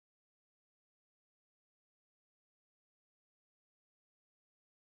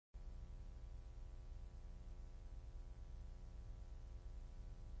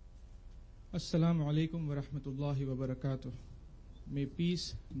Assalamu alaikum wa rahmatullahi wa barakatuh. May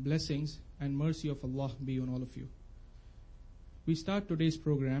peace, blessings, and mercy of Allah be on all of you. We start today's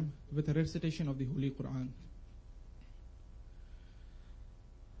program with a recitation of the Holy Quran.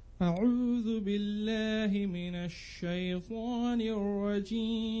 أعوذ بالله من الشيطان الرجيم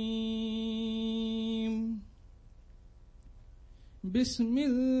بسم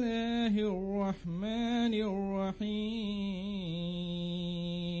الله الرحمن الرحيم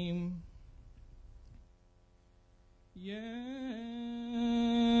يا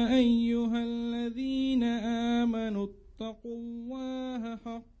أيها الذين آمنوا اتقوا الله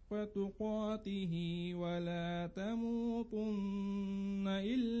حق تقاته ولا تموتن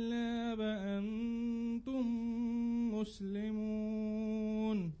إلا وأنتم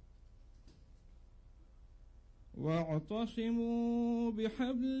مسلمون واعتصموا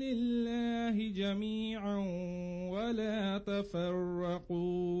بحبل الله جميعا ولا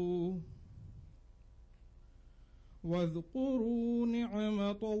تفرقوا واذكروا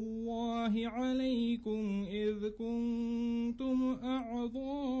نعمة الله عليكم إذ كنتم أعضاء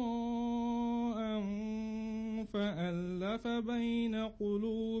فألف بين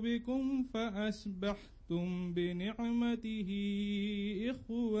قلوبكم فأصبحتم بنعمته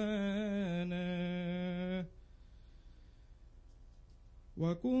إخوانا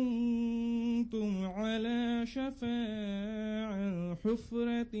وكنتم على شفا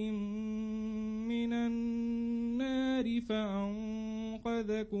حفرة من النار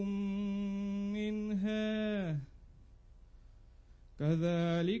فأنقذكم منها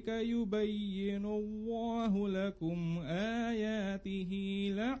كذلك يبين الله لكم آياته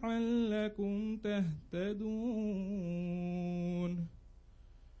لعلكم تهتدون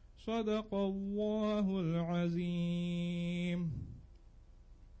صدق الله العظيم.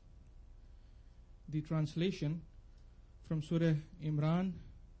 The translation from Surah Imran,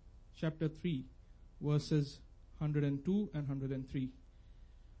 chapter 3, verses 102 and 103.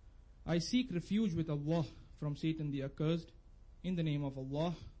 I seek refuge with Allah from Satan the accursed, in the name of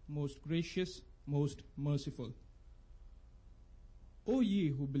Allah, most gracious, most merciful. O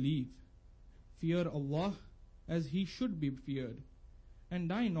ye who believe, fear Allah as He should be feared, and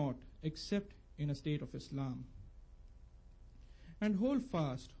die not except in a state of Islam. And hold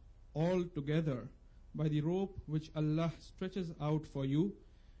fast all together by the rope which Allah stretches out for you,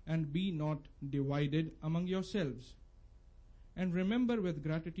 and be not divided among yourselves. And remember with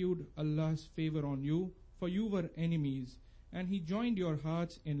gratitude Allah's favor on you, for you were enemies, and He joined your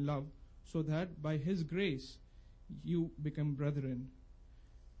hearts in love, so that by His grace you become brethren.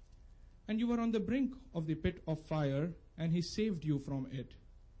 And you were on the brink of the pit of fire, and He saved you from it.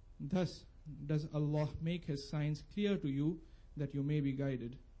 Thus does Allah make His signs clear to you, that you may be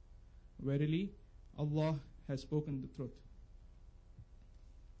guided. Verily, Allah has spoken the truth.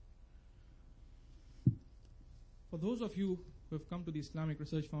 For those of you who have come to the Islamic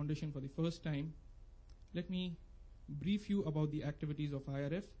Research Foundation for the first time, let me brief you about the activities of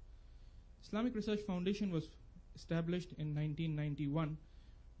IRF. Islamic Research Foundation was established in 1991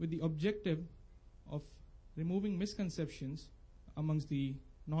 with the objective of removing misconceptions amongst the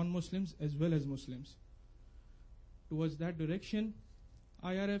non-Muslims as well as Muslims. Towards that direction,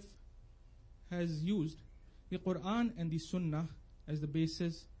 IRF has used the Quran and the Sunnah as the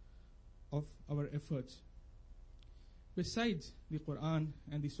basis of our efforts. Besides the Quran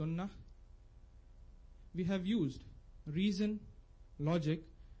and the Sunnah, we have used reason, logic,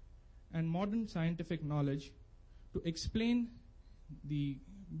 and modern scientific knowledge to explain the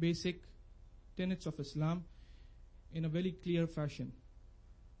basic tenets of Islam in a very clear fashion.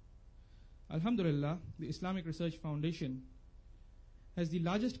 Alhamdulillah, the Islamic Research Foundation has the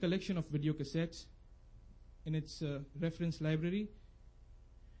largest collection of video cassettes in its reference library,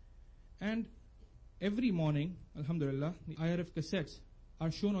 and every morning, alhamdulillah, the IRF cassettes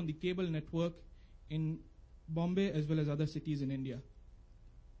are shown on the cable network in Bombay as well as other cities in India.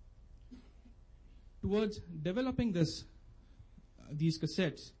 Towards developing these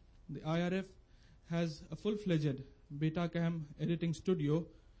cassettes, the IRF has a full-fledged Betacam editing studio,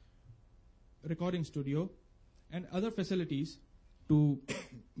 recording studio, and other facilities to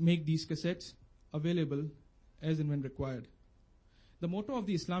make these cassettes available as and when required. The motto of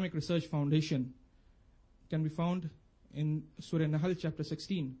the Islamic Research Foundation can be found in Surah Nahl chapter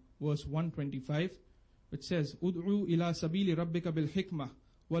 16, verse 125, which says, Ud'u ila sabili rabbika bil hikmah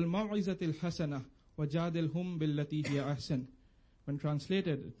wal maw'izatil hasanah wajadilhum billati hiya ahsan. When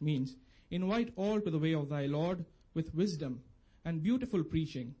translated, it means, invite all to the way of thy Lord with wisdom and beautiful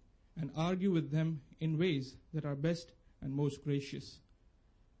preaching, and argue with them in ways that are best and most gracious.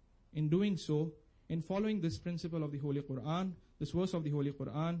 In doing so, in following this principle of the Holy Quran, this verse of the Holy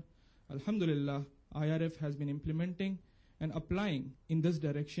Quran, Alhamdulillah, IRF has been implementing and applying in this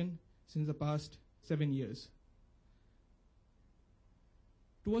direction since the past 7 years.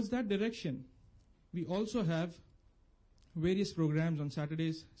 Towards that direction, we also have various programs on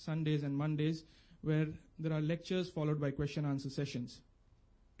Saturdays, Sundays, and Mondays where there are lectures followed by question-answer sessions.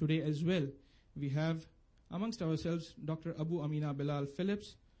 Today as well, we have amongst ourselves Dr. Abu Amina Bilal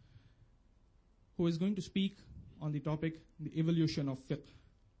Phillips, who is going to speak on the topic, the evolution of fiqh.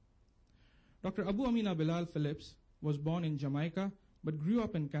 Dr. Abu Amina Bilal Phillips was born in Jamaica but grew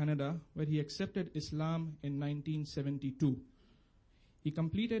up in Canada, where he accepted Islam in 1972. He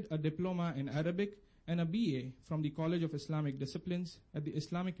completed a diploma in Arabic and a BA from the College of Islamic Disciplines at the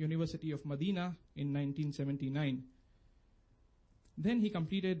Islamic University of Medina in 1979. Then he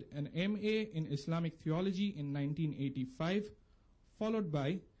completed an MA in Islamic Theology in 1985, followed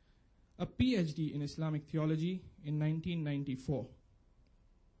by a PhD in Islamic Theology in 1994.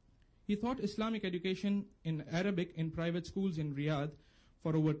 He taught Islamic education in Arabic in private schools in Riyadh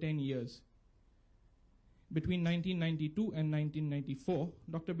for over 10 years. Between 1992 and 1994,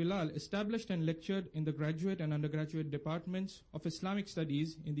 Dr. Bilal established and lectured in the graduate and undergraduate departments of Islamic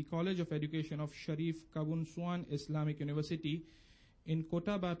Studies in the College of Education of Sharif Kabunsuan Islamic University in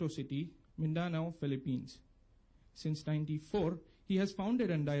Cotabato City, Mindanao, Philippines. Since 1994, he has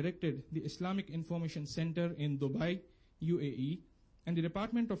founded and directed the Islamic Information Center in Dubai, UAE, and the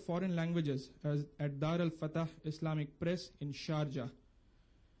Department of Foreign Languages at Dar al-Fatah Islamic Press in Sharjah.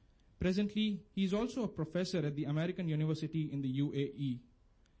 Presently, he is also a professor at the American University in the UAE.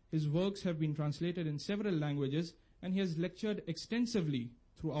 His works have been translated in several languages, and he has lectured extensively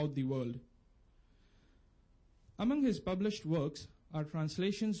throughout the world. Among his published works are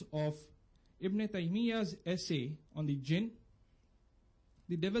translations of Ibn Taymiyyah's essay on the jinn,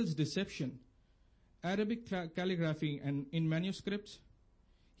 the devil's deception, Arabic calligraphy and in manuscripts.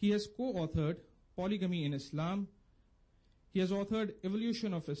 He has co-authored Polygamy in Islam. He has authored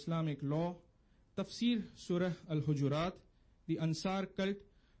Evolution of Islamic Law, Tafsir Surah Al-Hujurat, the Ansar Cult,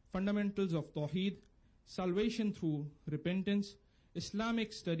 Fundamentals of Tawheed, Salvation Through Repentance,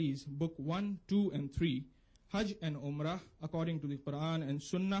 Islamic Studies, Book 1, 2, and 3, Hajj and Umrah according to the Quran and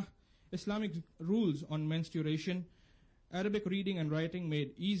Sunnah, Islamic Rules on Menstruation, Arabic Reading and Writing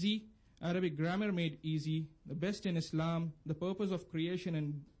Made Easy, Arabic Grammar Made Easy, The Best in Islam, The Purpose of Creation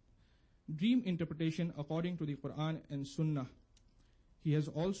and Dream Interpretation according to the Quran and Sunnah. He has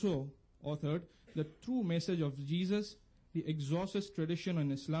also authored The True Message of Jesus, The Exorcist Tradition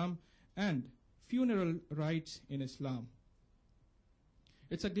in Islam, and Funeral Rites in Islam.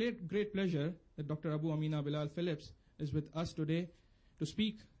 It's a great pleasure that Dr. Abu Amina Bilal Phillips is with us today to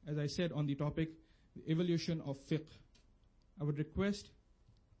speak, as I said, on the topic, the evolution of fiqh. I would request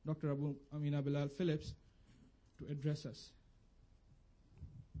Dr. Abu Amina Bilal Phillips to address us.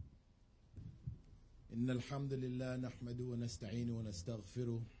 إن الحمد لله نحمده ونستعينه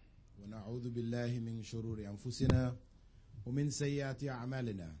ونستغفره ونعوذ بالله من شرور أنفسنا ومن سيئات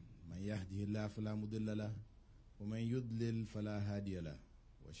أعمالنا من يهده الله فلا مضل له ومن يضلل فلا هادي له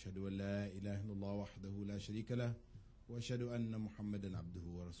وأشهد أن لا إله إلا الله وحده لا شريك له وأشهد أن محمدا عبده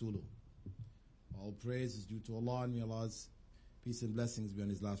ورسوله. All praise is due to Allah, and may Allah's peace and blessings be on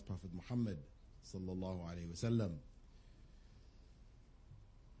His last Prophet Muhammad sallallahu alaihi wasallam.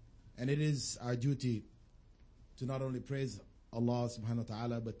 And it is our duty to not only praise Allah subhanahu wa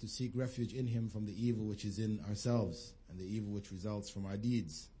ta'ala, but to seek refuge in Him from the evil which is in ourselves and the evil which results from our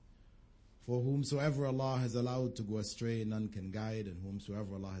deeds. For whomsoever Allah has allowed to go astray, none can guide, and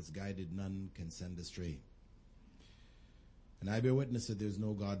whomsoever Allah has guided, none can send astray. And I bear witness that there is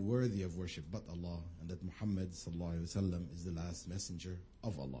no God worthy of worship but Allah, and that Muhammad sallallahu alaihi wasallam is the last messenger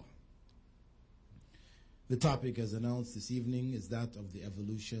of Allah. The topic, as announced this evening, is that of the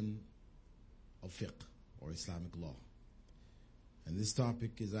evolution of fiqh, or Islamic law. And this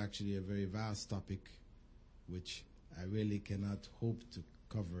topic is actually a very vast topic, which I really cannot hope to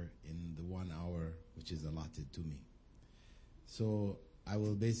cover in the 1 hour which is allotted to me. So I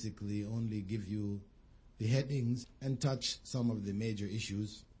will basically only give you the headings and touch some of the major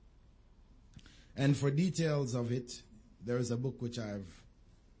issues. And for details of it, there is a book which I've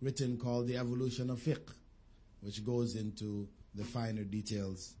written called The Evolution of Fiqh, which goes into the finer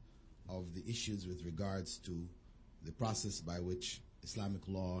details of the issues with regards to the process by which Islamic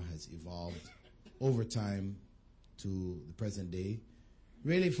law has evolved over time to the present day,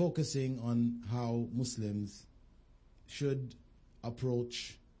 really focusing on how Muslims should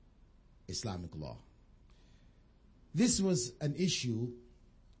approach Islamic law. This was an issue,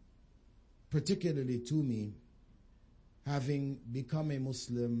 particularly to me, having become a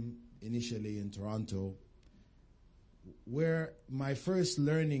Muslim initially in Toronto, where my first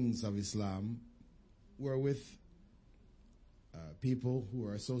learnings of Islam were with people who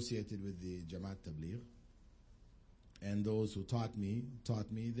are associated with the Jamaat Tabligh, and those who taught me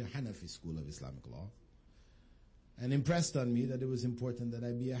the Hanafi school of Islamic law, and impressed on me that it was important that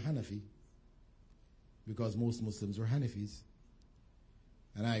I be a Hanafi, because most Muslims were Hanafis.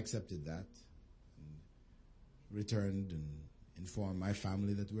 And I accepted that, and returned and informed my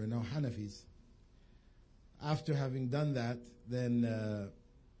family that we're now Hanafis. After having done that, then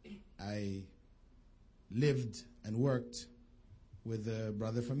I lived and worked with a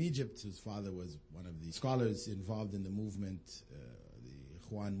brother from Egypt, whose father was one of the scholars involved in the movement, the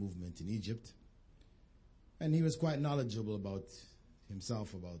Ikhwan movement in Egypt. And he was quite knowledgeable about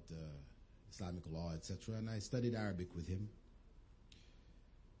himself, about Islamic law, etc. And I studied Arabic with him.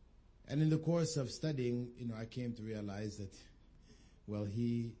 And in the course of studying, I came to realize that, well,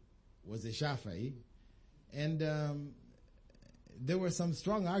 he was a Shafi'i, and there were some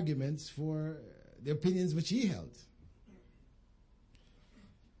strong arguments for the opinions which he held.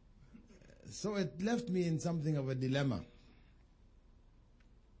 So it left me in something of a dilemma.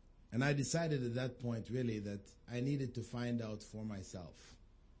 And I decided at that point, really, that I needed to find out for myself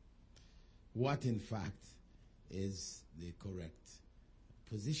what, in fact, is the correct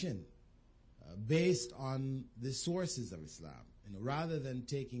position based on the sources of Islam, rather than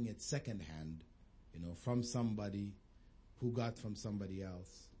taking it secondhand, from somebody who got from somebody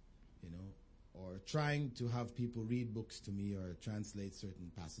else, or trying to have people read books to me or translate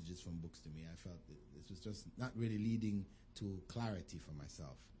certain passages from books to me. I felt that this was just not really leading to clarity for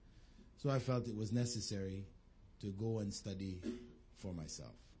myself. So I felt it was necessary to go and study for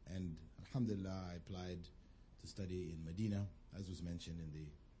myself. And alhamdulillah, I applied to study in Medina, as was mentioned in the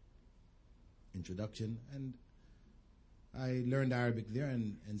introduction, and I learned Arabic there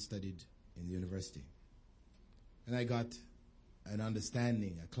and studied in the university. And I got an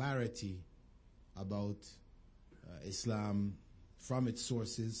understanding, a clarity about Islam from its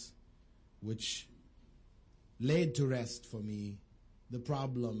sources, which laid to rest for me the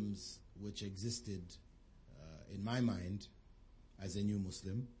problems which existed in my mind as a new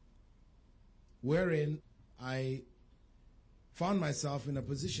Muslim, wherein I found myself in a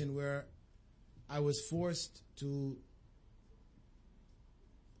position where I was forced to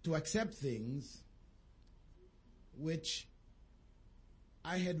accept things which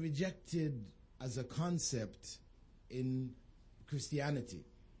I had rejected as a concept in Christianity.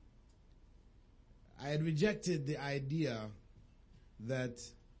 I had rejected the idea that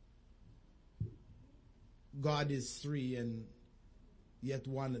God is three and yet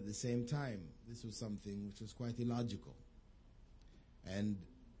one at the same time. This was something which was quite illogical. And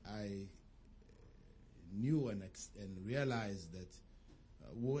I knew and realized that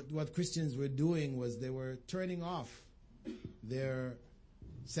what Christians were doing was they were turning off their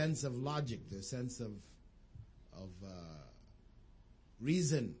sense of logic, their sense of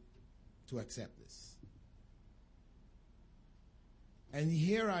reason to accept this. And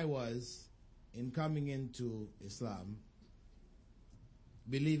here I was, in coming into Islam,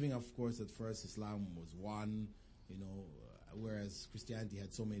 believing, of course, at first Islam was one, whereas Christianity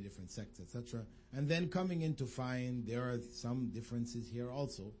had so many different sects, etc. And then coming in to find there are some differences here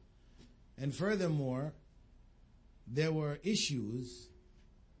also. And furthermore, there were issues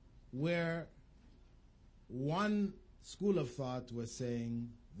where one school of thought was saying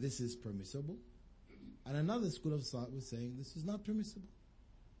this is permissible, and another school of thought was saying this is not permissible.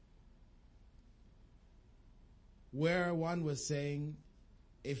 Where one was saying,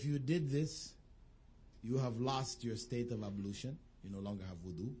 if you did this, you have lost your state of ablution, you no longer have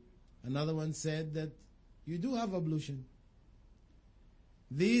wudu. Another one said that you do have ablution.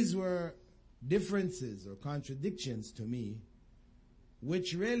 These were differences or contradictions to me,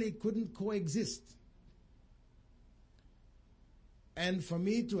 which really couldn't coexist. And for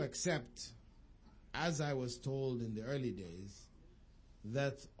me to accept, as I was told in the early days,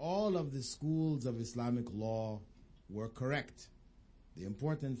 that all of the schools of Islamic law were correct. The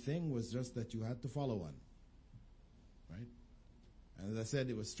important thing was just that you had to follow one. Right? And as I said,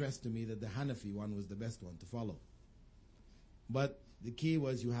 it was stressed to me that the Hanafi one was the best one to follow. But the key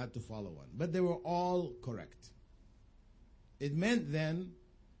was you had to follow one. But they were all correct. It meant then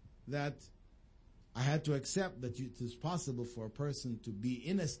that I had to accept that it is possible for a person to be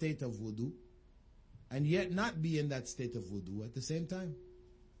in a state of wudu and yet not be in that state of wudu at the same time.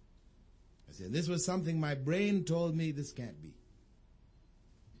 I said, this was something my brain told me this can't be.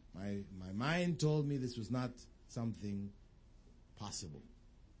 My mind told me this was not something possible.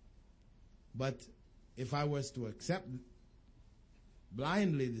 But if I was to accept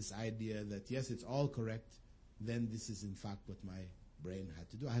blindly this idea that yes, it's all correct, then this is in fact what my brain had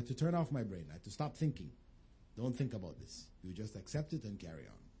to do. I had to turn off my brain. I had to stop thinking. Don't think about this. You just accept it and carry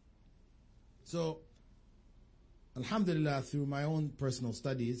on. So, alhamdulillah, through my own personal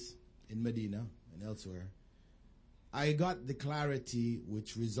studies in Medina and elsewhere, I got the clarity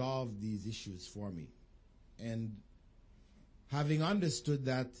which resolved these issues for me. And having understood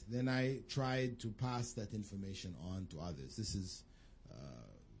that, then I tried to pass that information on to others. This is,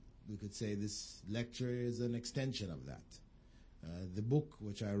 we could say this lecture is an extension of that. The book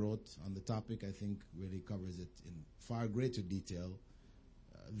which I wrote on the topic, I think, really covers it in far greater detail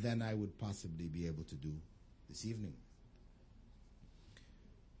than I would possibly be able to do this evening.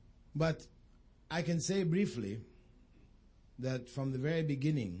 But I can say briefly that from the very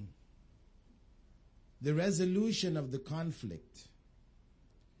beginning, the resolution of the conflict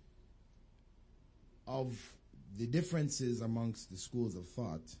of the differences amongst the schools of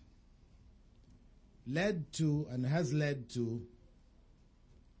thought led to and has led to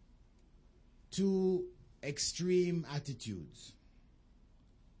two extreme attitudes.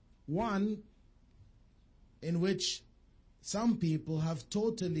 One, in which some people have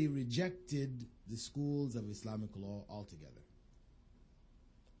totally rejected the schools of Islamic law altogether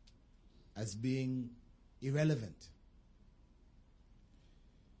as being irrelevant.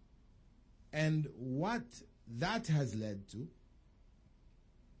 And what that has led to,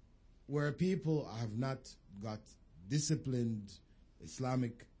 where people have not got disciplined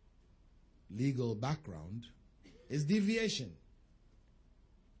Islamic legal background, is deviation.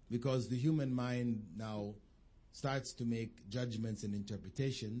 Because the human mind now starts to make judgments and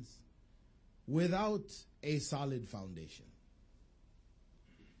interpretations without a solid foundation.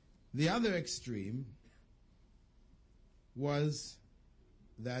 The other extreme was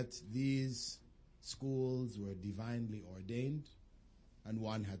that these schools were divinely ordained and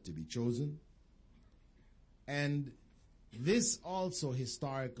one had to be chosen. And this also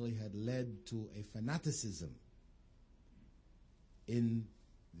historically had led to a fanaticism in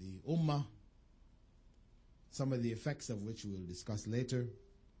the Ummah, some of the effects of which we will discuss later.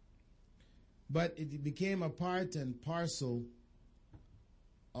 But it became a part and parcel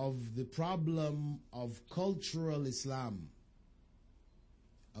of the problem of cultural Islam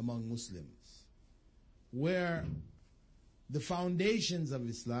among Muslims, where the foundations of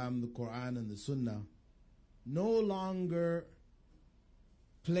Islam, the Quran and the Sunnah, no longer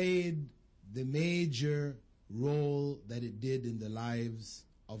played the major role that it did in the lives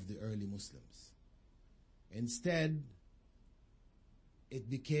of the early Muslims. Instead, it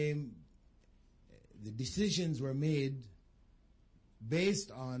became, the decisions were made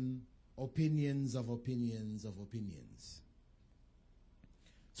based on opinions of opinions of opinions.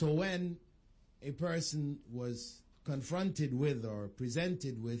 So when a person was confronted with or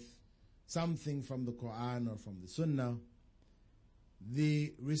presented with something from the Quran or from the Sunnah,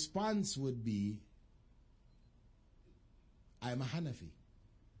 the response would be, I'm a Hanafi.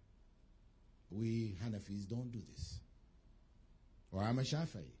 We Hanafis don't do this. Or I'm a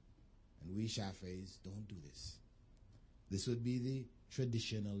Shafi'i, and we Shafi'is don't do this. This would be the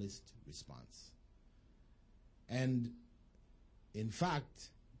traditionalist response. And in fact,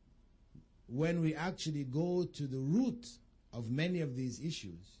 when we actually go to the root of many of these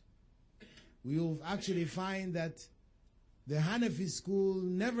issues, we will actually find that the Hanafi school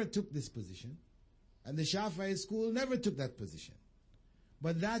never took this position, and the Shafi'i school never took that position.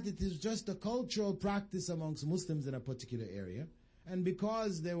 But that it is just a cultural practice amongst Muslims in a particular area, and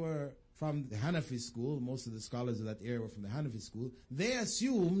because they were from the Hanafi school, most of the scholars of that area were from the Hanafi school, they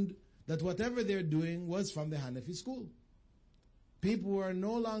assumed that whatever they're doing was from the Hanafi school. People were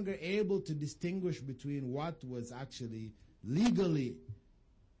no longer able to distinguish between what was actually legally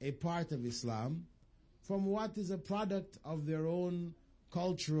a part of Islam from what is a product of their own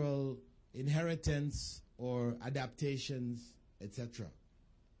cultural inheritance or adaptations, etc.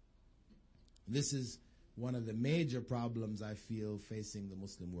 This is one of the major problems I feel facing the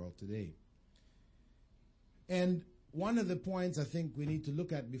Muslim world today. And one of the points I think we need to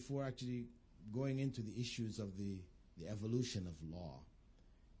look at before actually going into the issues of the evolution of law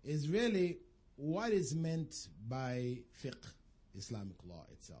is really what is meant by fiqh, Islamic law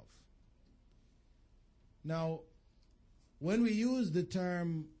itself. Now, when we use the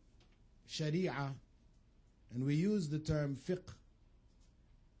term sharia and we use the term fiqh,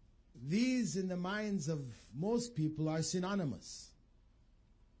 these in the minds of most people are synonymous.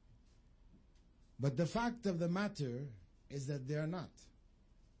 But the fact of the matter is that they are not.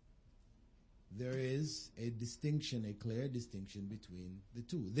 There is a distinction, a clear distinction between the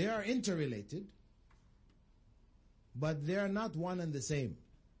two. They are interrelated, but they are not one and the same.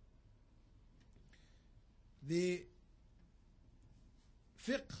 The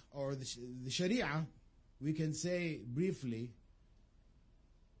fiqh, or the sharia, we can say briefly,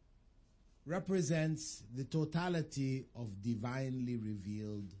 represents the totality of divinely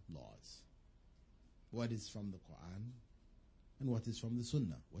revealed laws. What is from the Quran and what is from the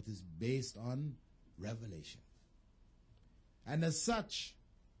Sunnah, what is based on revelation. And as such,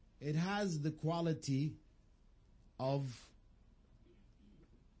 it has the quality of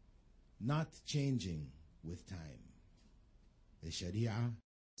not changing with time. The Sharia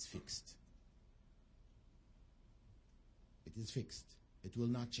is fixed. It is fixed. It will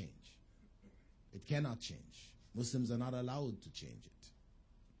not change. It cannot change. Muslims are not allowed to change it.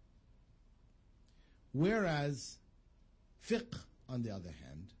 Whereas fiqh, on the other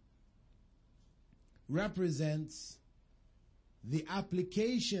hand, represents the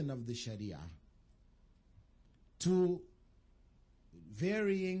application of the Sharia to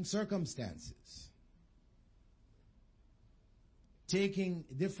varying circumstances, taking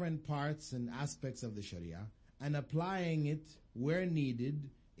different parts and aspects of the Sharia and applying it where needed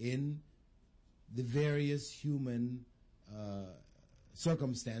in the various human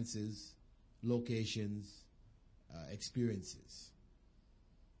circumstances, locations, experiences.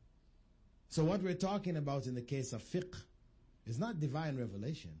 So what we're talking about in the case of fiqh is not divine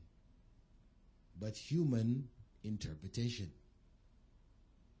revelation, but human interpretation.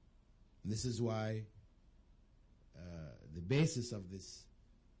 And this is why the basis of this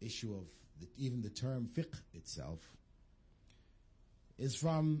issue of even the term fiqh itself is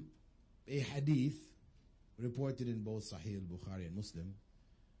from a hadith reported in both Sahih al-Bukhari and Muslim,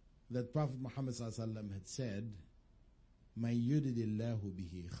 that Prophet Muhammad ﷺ had said, مَنْ يُرِدِ اللَّهُ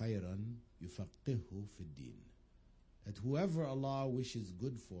بِهِ خَيْرًا يُفَقِّهُ فِي الدِّينِ, that whoever Allah wishes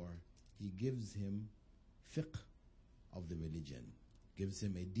good for, He gives him fiqh of the religion, gives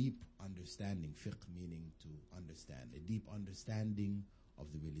him a deep understanding. Fiqh meaning to understand, a deep understanding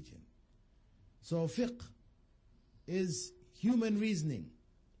of the religion. So fiqh is human reasoning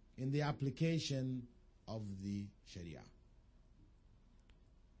in the application of the Sharia.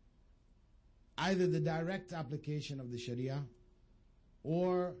 Either the direct application of the Sharia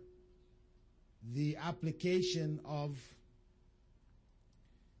or the application of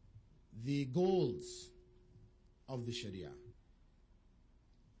the goals of the Sharia.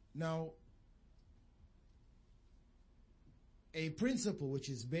 Now, a principle which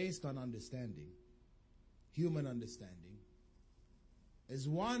is based on understanding, human understanding, is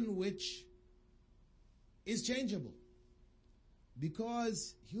one which is changeable,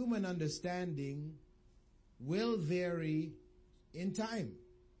 because human understanding will vary in time.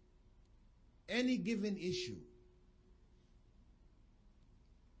 Any given issue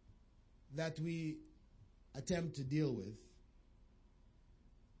that we attempt to deal with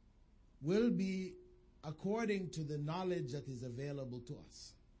will be according to the knowledge that is available to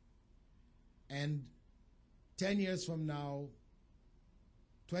us. And 10 years from now,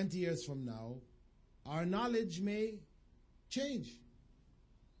 20 years from now, our knowledge may change.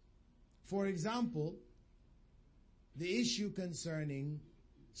 For example, the issue concerning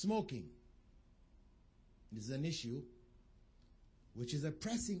smoking is an issue which is a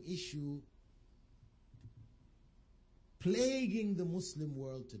pressing issue plaguing the Muslim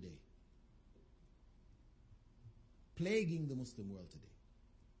world today. Plaguing the Muslim world today.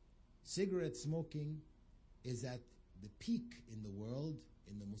 Cigarette smoking is at the peak in the world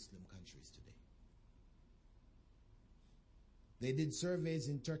in the Muslim countries today. They did surveys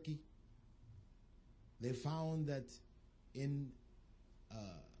in Turkey. They found that in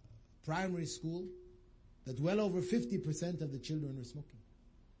primary school, that well over 50% of the children were smoking.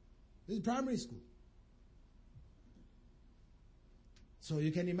 This is primary school. So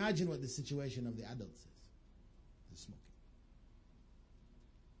you can imagine what the situation of the adults is. The smoking.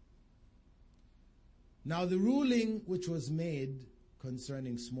 Now the ruling which was made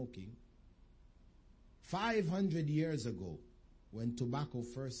concerning smoking 500 years ago, when tobacco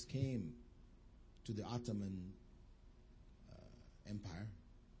first came to the Ottoman Empire,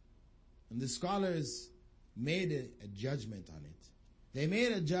 and the scholars made a judgment on it. They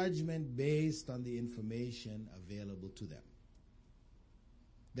made a judgment based on the information available to them.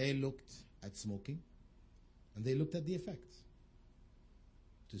 They looked at smoking and they looked at the effects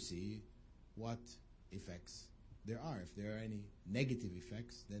to see what effects there are. If there are any negative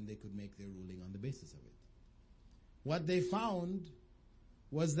effects, then they could make their ruling on the basis of it. What they found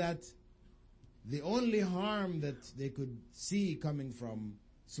was that the only harm that they could see coming from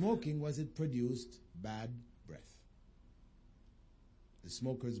smoking was it produced bad breath. The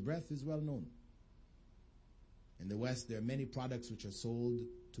smoker's breath is well known. In the West, there are many products which are sold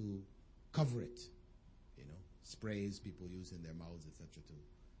to cover it, sprays people use in their mouths, etc.,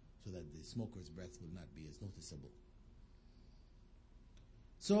 so that the smoker's breath will not be as noticeable.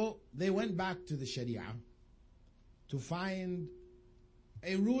 So they went back to the Sharia to find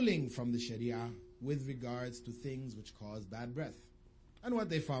a ruling from the Sharia with regards to things which cause bad breath. And what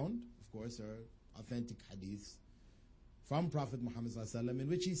they found, of course, are authentic hadiths from Prophet Muhammad ﷺ, in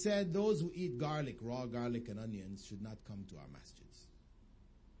which he said, those who eat garlic, raw garlic and onions, should not come to our masjids.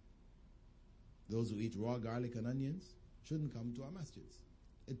 Those who eat raw garlic and onions shouldn't come to our masjids.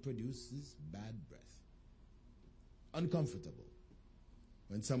 It produces bad breath. Uncomfortable.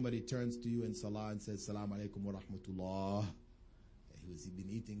 When somebody turns to you in salah and says, Salaam alaikum wa rahmatullah, he's been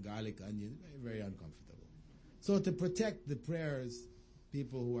eating garlic, onions, very, very uncomfortable. So to protect the prayers,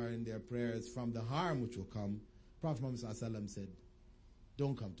 people who are in their prayers from the harm which will come, Prophet Muhammad ﷺ said,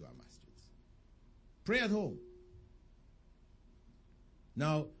 don't come to our masjids. Pray at home.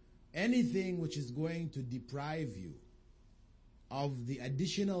 Now, anything which is going to deprive you of the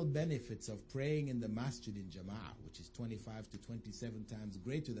additional benefits of praying in the masjid in Jama'ah, which is 25 to 27 times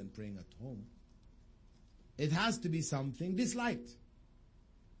greater than praying at home, it has to be something disliked.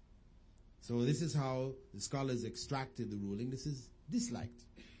 So this is how the scholars extracted the ruling. This is disliked.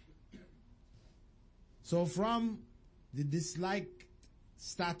 So from the disliked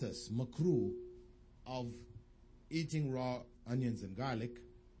status, makruh, of eating raw onions and garlic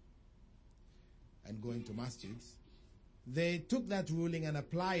and going to masjids, they took that ruling and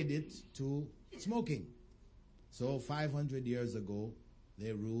applied it to smoking. So 500 years ago,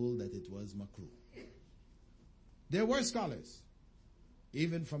 they ruled that it was makruh. There were scholars,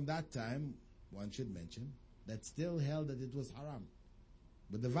 even from that time, one should mention, that still held that it was haram.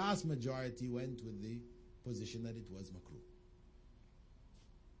 But the vast majority went with the position that it was makruh.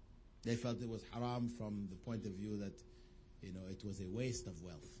 They felt it was haram from the point of view that, it was a waste of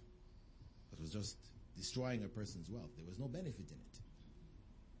wealth. It was just destroying a person's wealth. There was no benefit in it.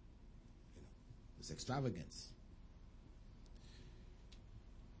 It was extravagance.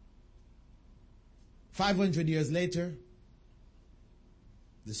 500 years later,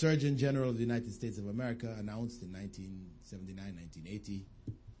 the Surgeon General of the United States of America announced in 1979, 1980,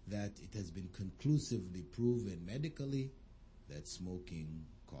 that it has been conclusively proven medically that smoking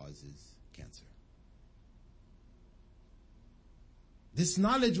causes cancer. This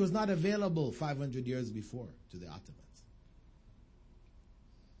knowledge was not available 500 years before to the Ottomans.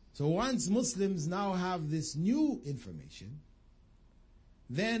 So once Muslims now have this new information,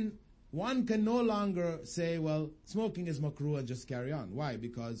 then one can no longer say, well, smoking is makruh and just carry on. Why?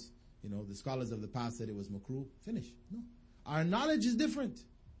 Because, the scholars of the past said it was makruh. Finish. No. Our knowledge is different.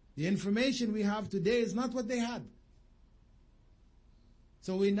 The information we have today is not what they had.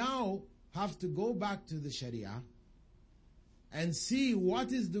 So we now have to go back to the Sharia and see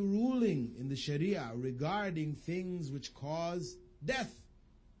what is the ruling in the Sharia regarding things which cause death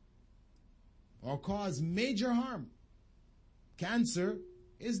or cause major harm. Cancer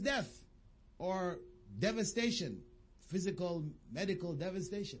is death or devastation, physical, medical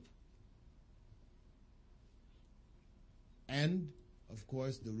devastation. And, of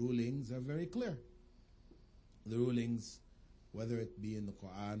course, the rulings are very clear. The rulings, whether it be in the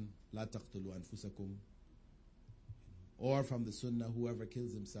Quran, لا تقتلوا أنفسكم, or from the Sunnah, whoever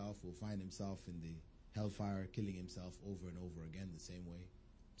kills himself will find himself in the hellfire, killing himself over and over again the same way.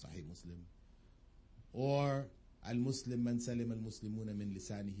 Sahih Muslim. Or Al-Muslim man salim al-Muslimuna min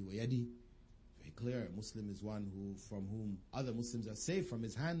lisanihi wa yadi. Very clear, a Muslim is one from whom other Muslims are safe from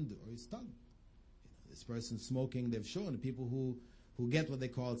his hand or his tongue. This person smoking, they've shown people who get what they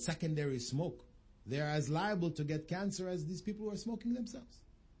call secondary smoke, they're as liable to get cancer as these people who are smoking themselves.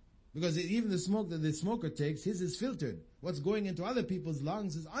 Because even the smoke that the smoker takes, his is filtered. What's going into other people's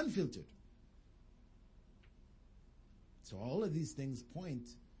lungs is unfiltered. So all of these things point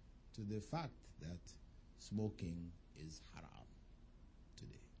to the fact that smoking is haram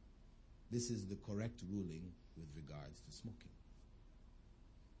today. This is the correct ruling with regards to smoking.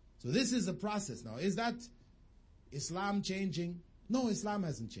 So this is a process now. Is that Islam changing? No, Islam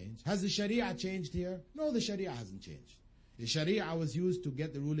hasn't changed. Has the Sharia changed here? No, the Sharia hasn't changed. The Sharia was used to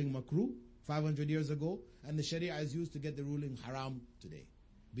get the ruling makruh 500 years ago, and the Sharia is used to get the ruling haram today.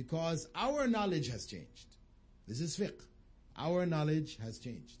 Because our knowledge has changed. This is fiqh. Our knowledge has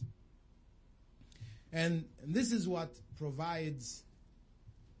changed. And this is what provides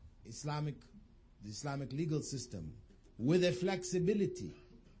the Islamic legal system with a flexibility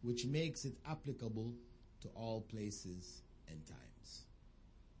which makes it applicable to all places and times.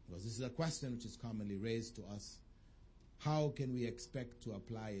 Because this is a question which is commonly raised to us. How can we expect to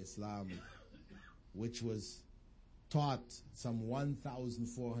apply Islam, which was taught some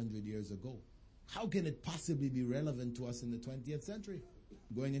 1,400 years ago? how can it possibly be relevant to us in the 20th century,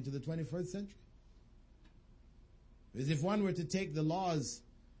 going into the 21st century? As if one were to take the laws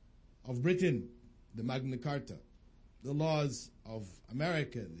of Britain, the Magna Carta, the laws of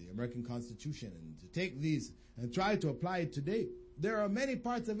America, the American Constitution, and to take these and try to apply it today, there are many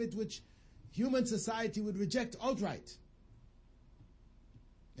parts of it which human society would reject outright.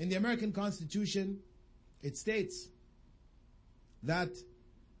 In the American Constitution, it states that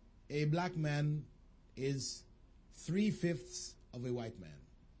a black man is 3/5 of a white man.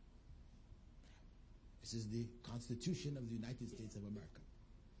 This is the Constitution of the United States of America.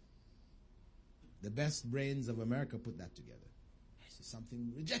 The best brains of America put that together. This is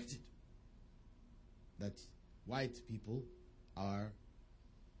something rejected. That white people are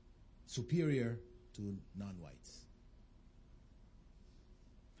superior to non-whites.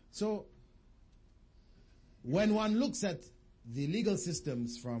 So, when one looks at the legal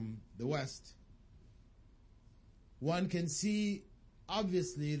systems from the West, one can see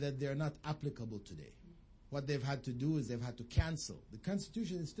obviously that they're not applicable today. What they've had to do is they've had to cancel. The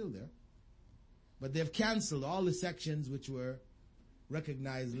Constitution is still there, but they've canceled all the sections which were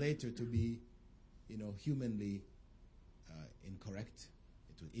recognized later to be, humanly incorrect,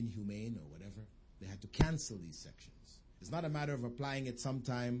 it was inhumane or whatever. They had to cancel these sections. It's not a matter of applying it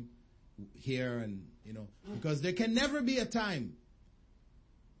sometime here and, because there can never be a time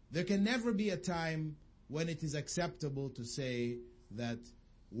when it is acceptable to say that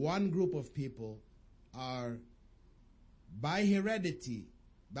one group of people are, by heredity,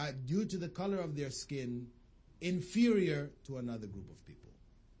 due to the color of their skin, inferior to another group of people.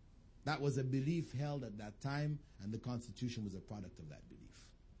 That was a belief held at that time, and the Constitution was a product of that belief.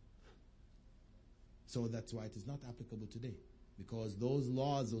 So that's why it is not applicable today, because those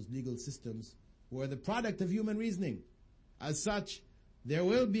laws, those legal systems, were the product of human reasoning. As such, there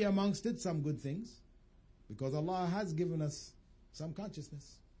will be amongst it some good things, because Allah has given us some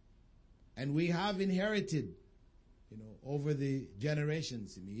consciousness. And we have inherited, over the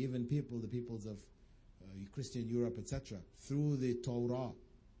generations, even the peoples of Christian Europe, etc., through the Torah,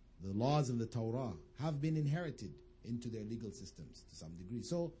 the laws of the Torah have been inherited into their legal systems to some degree.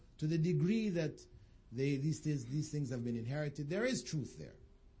 So, to the degree that these things have been inherited, there is truth there.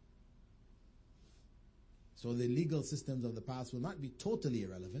 So the legal systems of the past will not be totally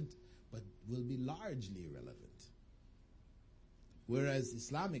irrelevant, but will be largely irrelevant. Whereas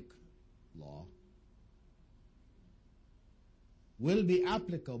Islamic law will be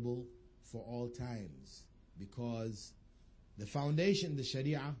applicable for all times, because the foundation, the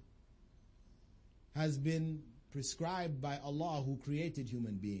Sharia, has been prescribed by Allah, who created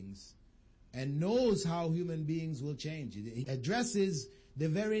human beings and knows how human beings will change. It addresses the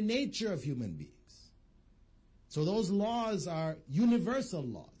very nature of human beings. So those laws are universal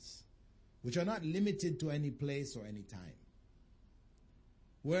laws, which are not limited to any place or any time.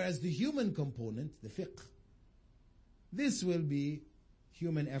 Whereas the human component, the fiqh, this will be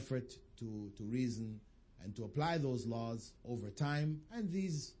human effort to reason and to apply those laws over time. And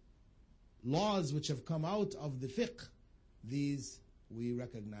these laws which have come out of the fiqh, these we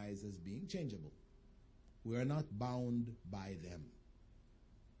recognize as being changeable. We are not bound by them.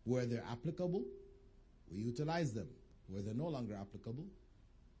 Where they're applicable, we utilize them. Where they're no longer applicable,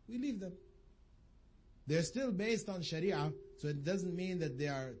 we leave them. They're still based on Sharia, so it doesn't mean that they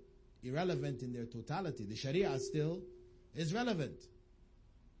are irrelevant in their totality. The Sharia still is relevant.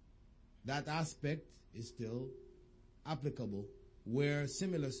 That aspect is still applicable where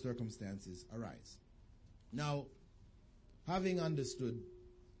similar circumstances arise. Now, having understood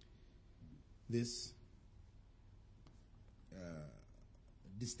this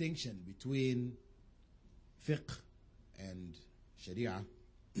distinction between fiqh and Sharia,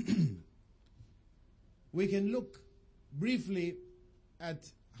 we can look briefly at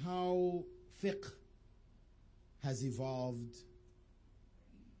how fiqh has evolved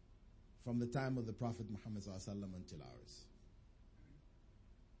from the time of the Prophet Muhammad ﷺ until ours.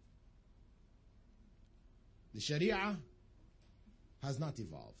 The Sharia has not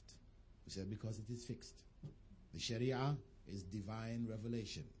evolved. We said because it is fixed. The Sharia is divine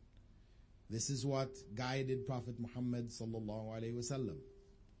revelation. This is what guided Prophet Muhammad ﷺ.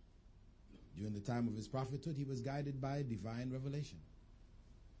 During the time of his prophethood, he was guided by divine revelation.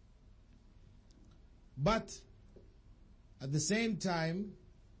 But at the same time,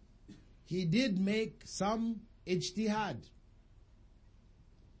 he did make some ijtihad.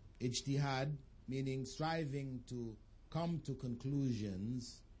 Ijtihad meaning striving to come to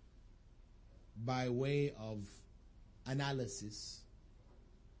conclusions by way of analysis,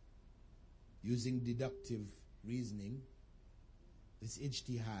 using deductive reasoning. This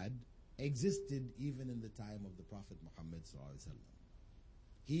ijtihad existed even in the time of the Prophet Muhammad sallallahu alaihi wasallam.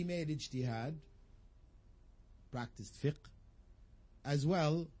 He made ijtihad, practiced fiqh, as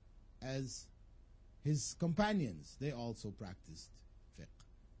well as his companions. They also practiced fiqh.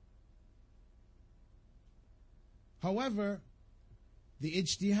 However, the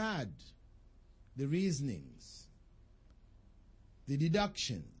ijtihad, the reasonings, the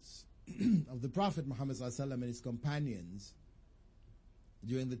deductions of the Prophet Muhammad sallallahu alaihi wasallam and his companions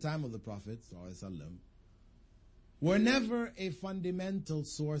during the time of the Prophet sallallahu alaihi wasallam were never a fundamental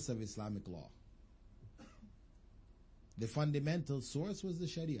source of Islamic law. The fundamental source was the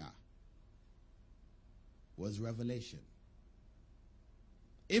Sharia, was revelation.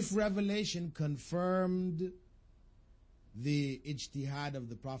 If revelation confirmed the ijtihad of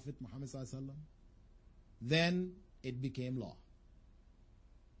the Prophet Muhammad sallallahu alaihi wasallam, then it became law.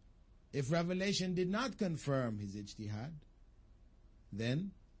 If revelation did not confirm his ijtihad,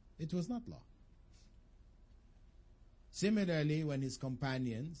 then it was not law. Similarly, when his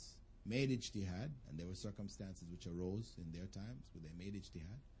companions made ijtihad, and there were circumstances which arose in their times where they made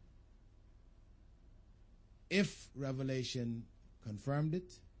ijtihad, if revelation confirmed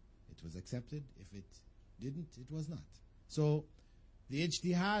it, it was accepted. If it didn't, it was not. So, the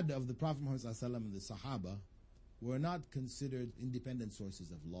ijtihad of the Prophet Muhammad sallallahu alaihi wasallam and the Sahaba were not considered independent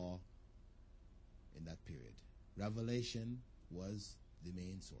sources of law in that period. Revelation was the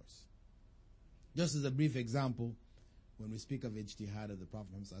main source. Just as a brief example, when we speak of ijtihad of the Prophet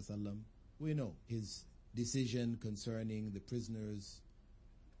Muhammad sallallahu alaihi wasallam, we know his decision concerning the prisoners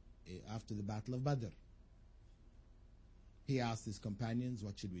after the Battle of Badr. He asked his companions,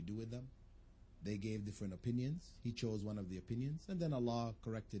 what should we do with them? They gave different opinions. He chose one of the opinions, and then Allah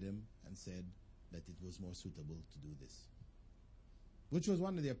corrected him and said that it was more suitable to do this. Which was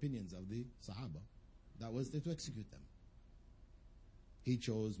one of the opinions of the Sahaba. That was to execute them. He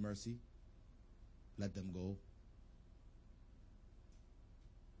chose mercy, let them go,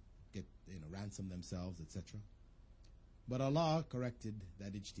 ransom themselves, etc. But Allah corrected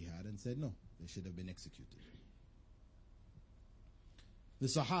that ijtihad and said, no, they should have been executed. The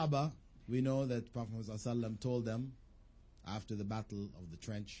Sahaba, we know that Prophet Muhammad sallallahu alaihi wasallam told them after the battle of the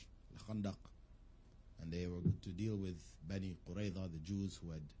trench, the Khandaq, and they were to deal with Bani Qurayza, the Jews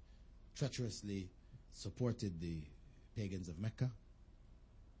who had treacherously supported the pagans of Mecca,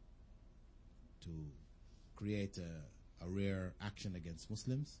 to create a rare action against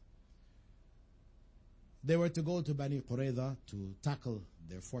Muslims. They were to go to Bani Qurayza to tackle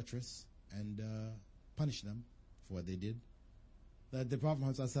their fortress and punish them for what they did. That the Prophet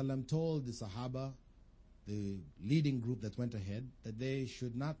Muhammad sallallahu alaihi wasallam told the Sahaba, the leading group that went ahead, that they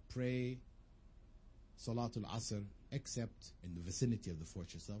should not pray Salatul Asr except in the vicinity of the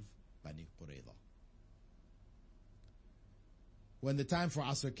fortress of Bani Qurayza. When the time for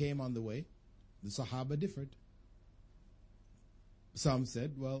Asr came on the way, the Sahaba differed. Some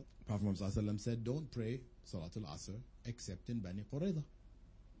said, well, Prophet Muhammad sallallahu alaihi wasallam said, don't pray Salatul Asr except in Bani Qurayza.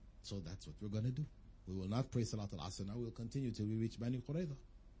 So that's what we're going to do. We will not pray Salatul Asr now, we'll continue till we reach Bani Qurayza.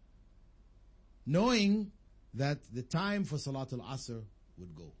 Knowing that the time for Salatul Asr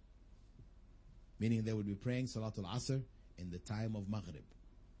would go. Meaning they would be praying Salatul Asr in the time of Maghrib.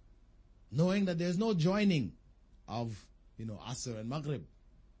 Knowing that there's no joining of, Asr and Maghrib.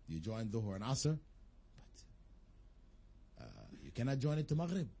 You join Dhuhr and Asr, but you cannot join it to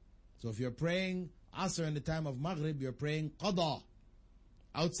Maghrib. So if you're praying Asr in the time of Maghrib, you're praying Qada,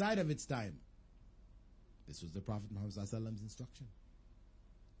 outside of its time. This was the Prophet Muhammad sallallahu alaihi wasallam's instruction.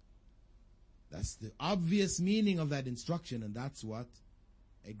 That's the obvious meaning of that instruction, and that's what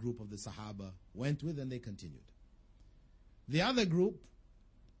a group of the Sahaba went with, and they continued. The other group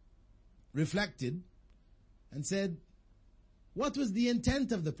reflected and said, what was the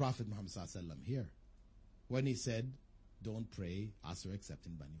intent of the Prophet Muhammad sallallahu alaihi wasallam here when he said, don't pray Asr except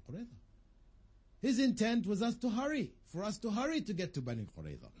in Bani Qurayza? His intent was for us to hurry to get to Bani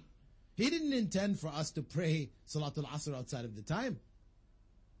Qurayza. He didn't intend for us to pray Salatul Asr outside of the time.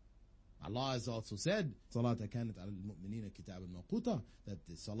 Allah has also said, Salata kanat ala al-mu'minina kitaban mawquta, that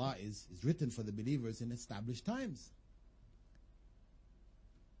the Salah is written for the believers in established times.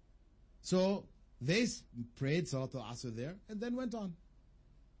 So, they prayed Salatul Asr there and then went on.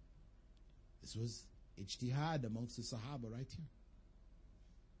 This was ijtihad amongst the Sahaba right here.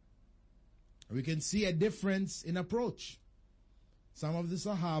 We can see a difference in approach. Some of the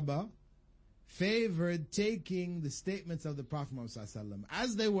Sahaba favored taking the statements of the Prophet Muhammad sallallahu alaihi wasallam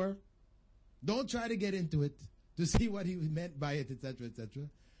as they were. Don't try to get into it to see what he meant by it, etc., etc.,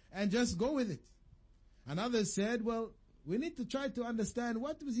 and just go with it. And others said, well, we need to try to understand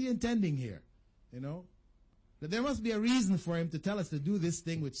what was he intending here, That there must be a reason for him to tell us to do this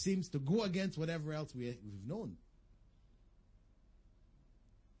thing which seems to go against whatever else we've known.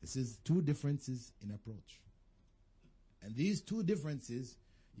 This is two differences in approach. And these two differences,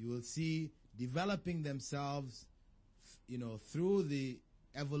 you will see developing themselves, through the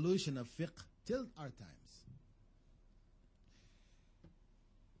evolution of fiqh till our times.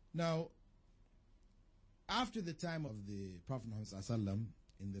 Now, after the time of the Prophet Muhammad ﷺ,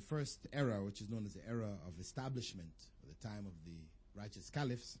 in the first era, which is known as the era of establishment, or the time of the righteous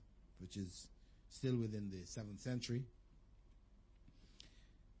caliphs, which is still within the 7th century,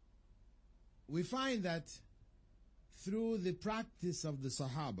 we find that through the practice of the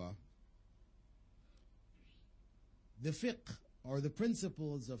Sahaba, the fiqh, or the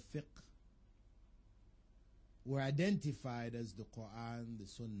principles of fiqh, were identified as the Quran, the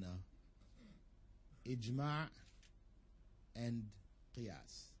Sunnah, Ijma' and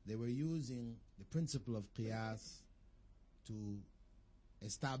Qiyas. They were using the principle of Qiyas to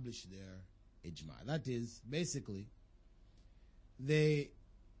establish their Ijma'. That is, basically, they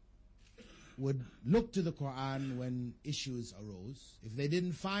would look to the Quran when issues arose. If they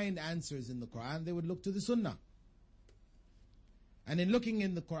didn't find answers in the Quran, they would look to the Sunnah. And in looking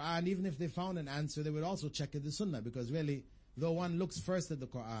in the Quran, even if they found an answer, they would also check in the Sunnah, because really, though one looks first at the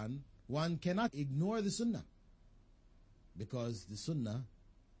Quran, one cannot ignore the Sunnah, because the Sunnah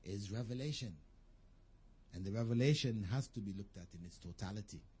is revelation, and the revelation has to be looked at in its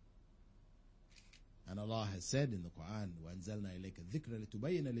totality. And Allah has said in the Quran, وَأَنزَلْنَا إِلَيْكَ الذِّكْرَ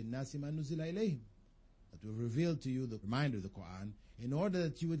لِتُبَيِّنَ لِلنَّاسِ مَا نُزِّلَ إِلَيْهِمْ, that we've revealed to you the reminder of the Quran in order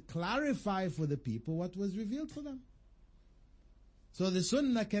that you would clarify for the people what was revealed for them. So the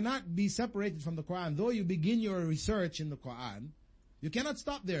Sunnah cannot be separated from the Quran. Though you begin your research in the Quran, you cannot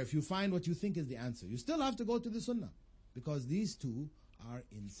stop there if you find what you think is the answer. You still have to go to the Sunnah, because these two are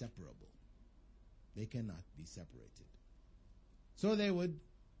inseparable. They cannot be separated. So they would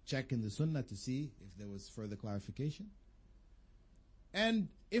check in the Sunnah to see if there was further clarification. And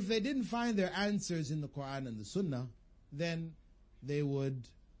if they didn't find their answers in the Quran and the Sunnah, then they would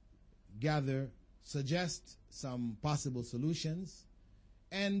gather, suggest some possible solutions,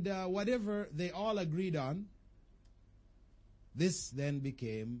 and whatever they all agreed on, this then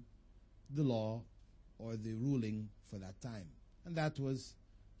became the law or the ruling for that time. And that was,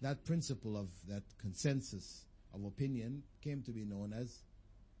 that principle of that consensus of opinion came to be known as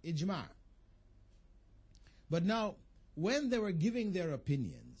ijma'. But now, when they were giving their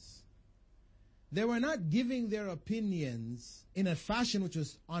opinions, they were not giving their opinions in a fashion which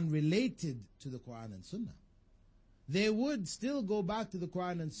was unrelated to the Quran and Sunnah. They would still go back to the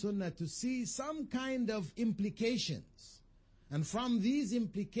Quran and Sunnah to see some kind of implications. And from these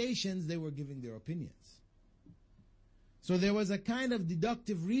implications, they were giving their opinions. So there was a kind of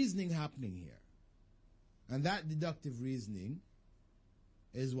deductive reasoning happening here. And that deductive reasoning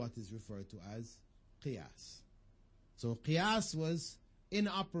is what is referred to as qiyas. So qiyas was in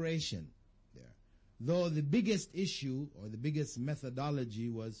operation there. Though the biggest issue or the biggest methodology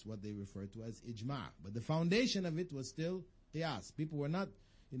was what they referred to as ijma'. But the foundation of it was still qiyas. People were not,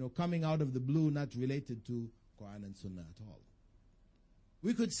 coming out of the blue, not related to Quran and Sunnah at all.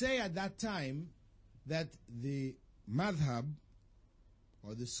 We could say at that time that the madhab,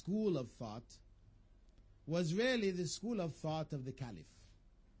 or the school of thought, was really the school of thought of the caliph,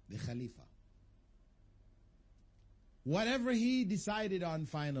 the khalifa. Whatever he decided on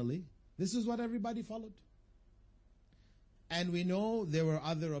finally, this is what everybody followed. And we know there were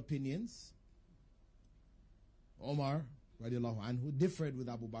other opinions. Omar radiallahu anhu differed with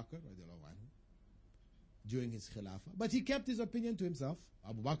Abu Bakr radiallahu anhu during his khilafah. But he kept his opinion to himself.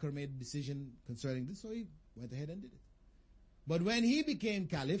 Abu Bakr made a decision concerning this, so he went ahead and did it. But when he became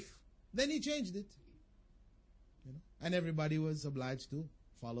caliph, then he changed it. And everybody was obliged to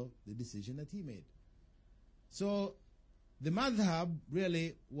follow the decision that he made. So the madhab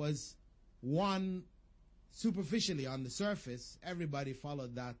really was one, superficially on the surface, everybody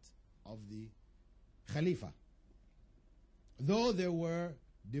followed that of the khalifa. Though there were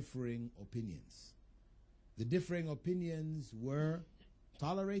differing opinions. The differing opinions were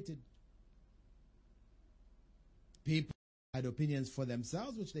tolerated. People had opinions for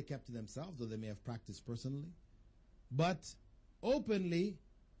themselves, which they kept to themselves, though they may have practiced personally. But openly,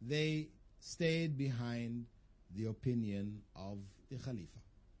 they stayed behind the opinion of the Khalifa.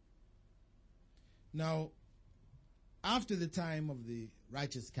 Now, after the time of the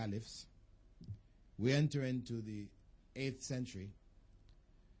righteous caliphs, we enter into the 8th century,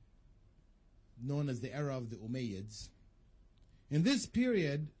 known as the era of the Umayyads. In this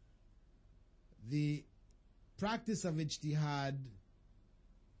period, the practice of ijtihad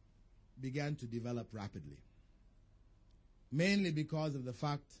began to develop rapidly. mainly because of the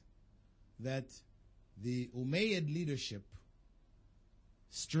fact that the Umayyad leadership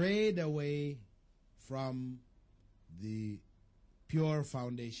strayed away from the pure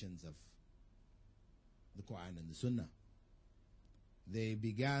foundations of the Quran and the Sunnah. They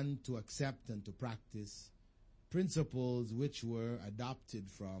began to accept and to practice principles which were adopted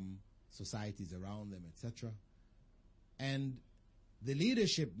from societies around them, etc. And the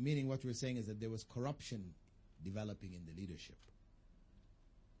leadership, meaning what we're saying is that there was corruption developing in the leadership.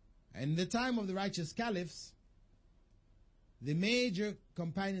 And in the time of the righteous caliphs, the major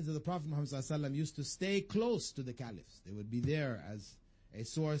companions of the Prophet Muhammad ﷺ used to stay close to the caliphs. They would be there as a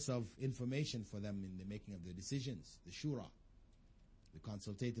source of information for them in the making of their decisions, the shura, the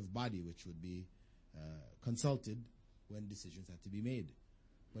consultative body which would be consulted when decisions had to be made.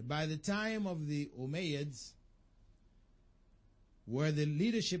 But by the time of the Umayyads, where the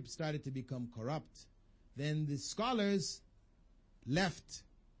leadership started to become corrupt, then the scholars left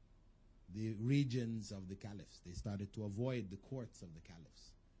the regions of the caliphs. They started to avoid the courts of the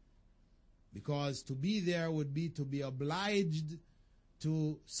caliphs. Because to be there would be to be obliged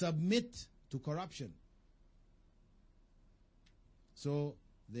to submit to corruption. So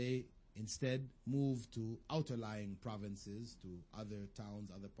they instead moved to outer-lying provinces, to other towns,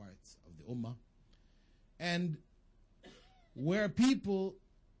 other parts of the Ummah. And where people,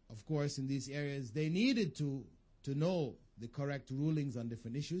 of course, in these areas, they needed to know the correct rulings on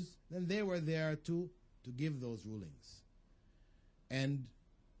different issues, then they were there to give those rulings. And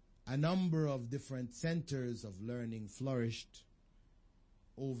a number of different centers of learning flourished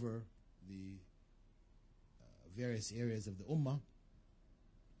over the various areas of the Ummah.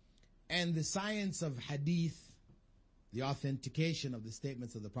 And the science of hadith, the authentication of the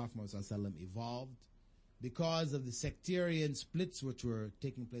statements of the Prophet ﷺ, evolved because of the sectarian splits which were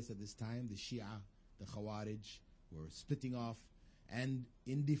taking place at this time. The Shia, the Khawarij were splitting off, and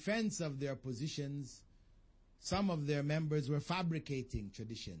in defense of their positions, some of their members were fabricating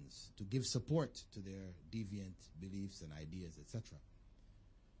traditions to give support to their deviant beliefs and ideas, etc.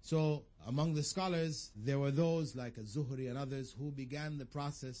 So among the scholars, there were those like Az-Zuhri and others who began the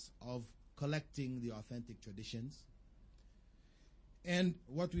process of collecting the authentic traditions. And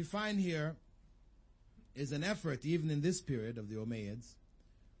what we find here is an effort, even in this period of the Umayyads,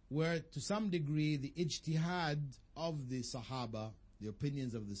 where to some degree the ijtihad of the Sahaba, the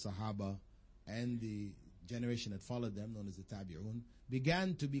opinions of the Sahaba and the generation that followed them, known as the Tabi'un,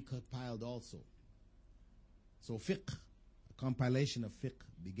 began to be compiled also. So fiqh, a compilation of fiqh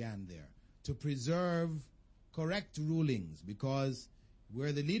began there to preserve correct rulings, because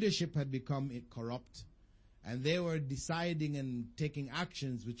where the leadership had become corrupt and they were deciding and taking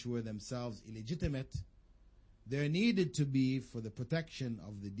actions which were themselves illegitimate, there needed to be, for the protection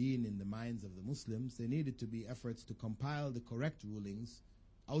of the deen in the minds of the Muslims, there needed to be efforts to compile the correct rulings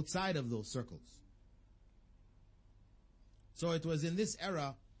outside of those circles. So it was in this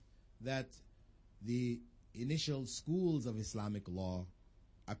era that the initial schools of Islamic law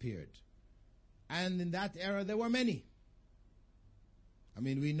appeared. And in that era there were many. I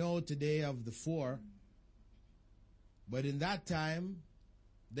mean, we know today of the 4, but in that time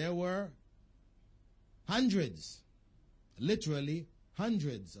there were hundreds, literally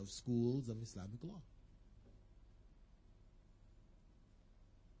hundreds of schools of Islamic law.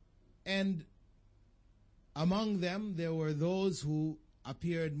 And among them, there were those who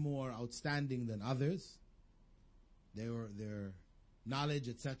appeared more outstanding than others. Their knowledge,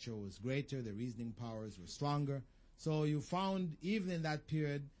 etc., was greater, their reasoning powers were stronger. So you found, even in that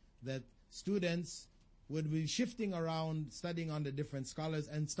period, that students would be shifting around, studying under different scholars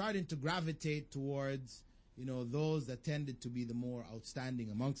and starting to gravitate towards, those that tended to be the more outstanding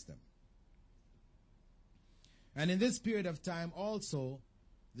amongst them. And in this period of time also,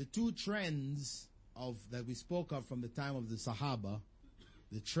 the two trends that we spoke of from the time of the Sahaba,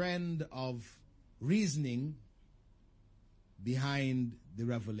 the trend of reasoning behind the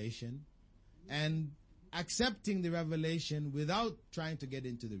revelation and accepting the revelation without trying to get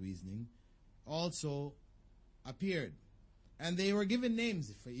into the reasoning, also appeared. And they were given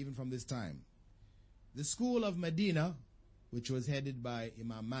names even from this time. The school of Medina, which was headed by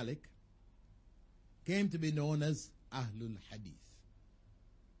Imam Malik, came to be known as Ahlul Hadith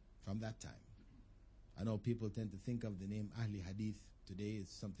from that time. I know people tend to think of the name Ahli Hadith today as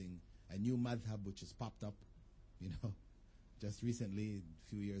something, a new madhab which has popped up, just recently, a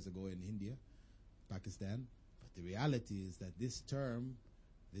few years ago in India, Pakistan. But the reality is that this term,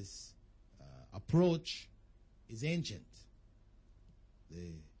 this approach is ancient.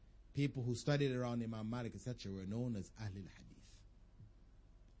 The people who studied around Imam Malik, etc., were known as Ahlul Hadith.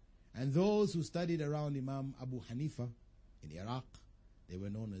 And those who studied around Imam Abu Hanifa In Iraq, they were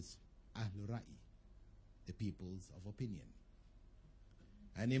known as Ahlul Ra'i, the peoples of opinion.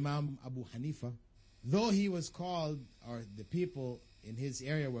 And Imam Abu Hanifa, though he was called, or the people in his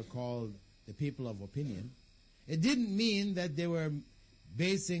area were called the people of opinion, it didn't mean that they were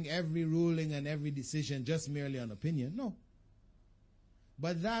basing every ruling and every decision just merely on opinion. No.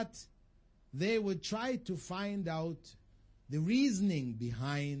 But that they would try to find out the reasoning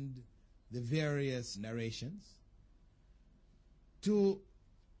behind the various narrations to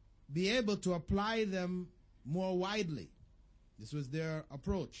be able to apply them more widely. This was their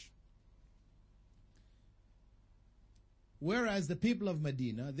approach. Whereas the people of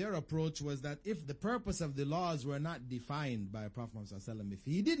Medina, their approach was that if the purpose of the laws were not defined by Prophet Muhammad, if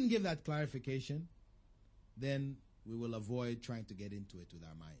he didn't give that clarification, then we will avoid trying to get into it with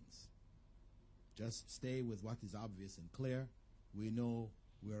our minds. Just stay with what is obvious and clear. We know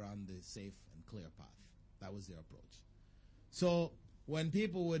we're on the safe and clear path. That was their approach. So when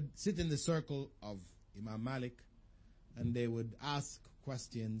people would sit in the circle of Imam Malik and they would ask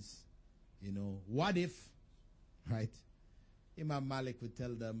questions, what if, right? Imam Malik would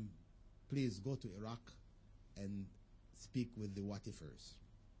tell them, please go to Iraq and speak with the watifers.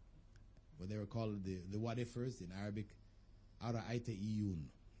 What they were called the watifers in Arabic, Ara'aita iyun,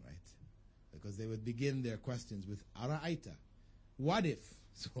 right? Because they would begin their questions with Ara'aita, what if,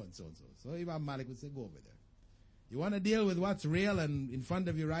 so and so and so. So Imam Malik would say, go over there. You want to deal with what's real and in front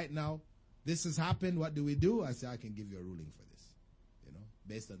of you right now? This has happened, what do we do? I say, I can give you a ruling for this,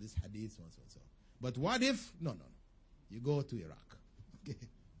 based on this hadith, so and so and so. But what if? No. You go to Iraq. Okay.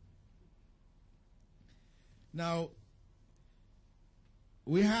 Now,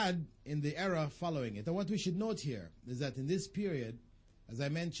 we had in the era following it, and what we should note here is that in this period, as I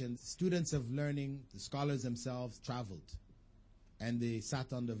mentioned, students of learning, the scholars themselves traveled, and they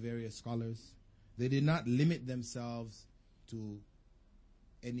sat under various scholars. They did not limit themselves to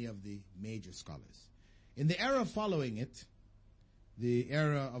any of the major scholars. In the era following it, the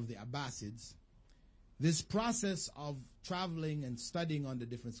era of the Abbasids, this process of traveling and studying under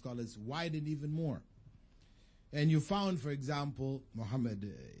different scholars widened even more. And you found, for example, Muhammad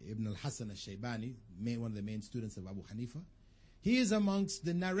ibn al-Hasan al-Shaybani, one of the main students of Abu Hanifa. He is amongst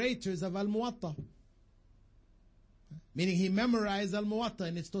the narrators of Al-Muwatta. Meaning he memorized Al-Muwatta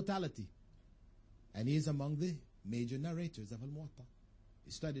in its totality. And he is among the major narrators of Al-Muwatta.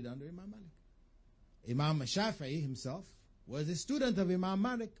 He studied under Imam Malik. Imam Shafi'i himself was a student of Imam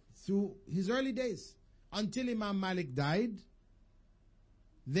Malik through his early days. Until Imam Malik died,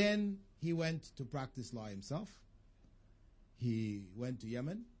 then he went to practice law himself. He went to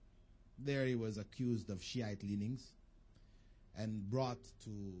Yemen. There he was accused of Shiite leanings and brought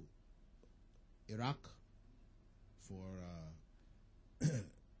to Iraq for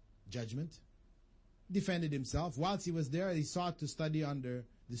judgment. Defended himself. Whilst he was there, he sought to study under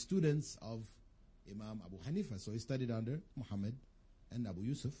the students of Imam Abu Hanifa. So he studied under Muhammad and Abu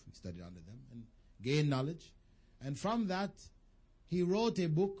Yusuf. He studied under them and gained knowledge. And from that, he wrote a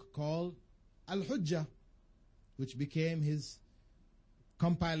book called Al-Hujjah, which became his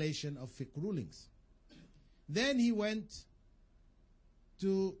compilation of fiqh rulings. Then he went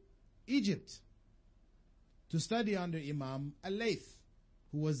to Egypt to study under Imam Al-Layth,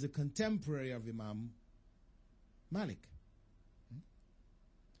 who was the contemporary of Imam Malik.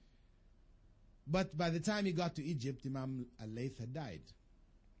 But by the time he got to Egypt, Imam Al-Layth had died.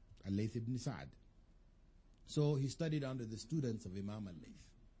 Al-Layth ibn Sa'd. So he studied under the students of Imam Al-Layth.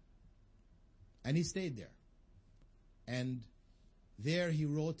 And he stayed there. And there he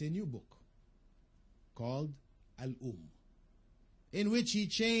wrote a new book called in which he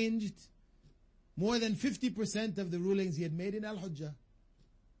changed more than 50% of the rulings he had made in Al-Hujjah.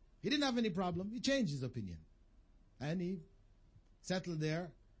 He didn't have any problem. He changed his opinion. And he settled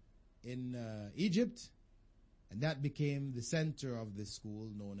there in Egypt, and that became the center of the school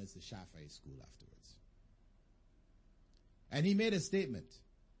known as the Shafi'i school afterwards. And he made a statement,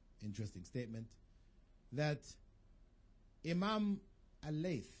 interesting statement, that Imam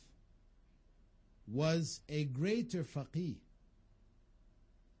Al-Layth was a greater faqih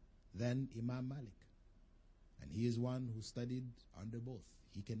than Imam Malik. And he is one who studied under both.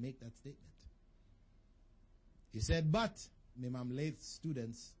 He can make that statement. He said, but Imam Layth's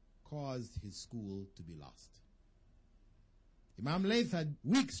students caused his school to be lost. Imam Layth had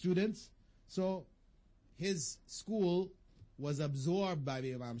weak students, so his school was absorbed by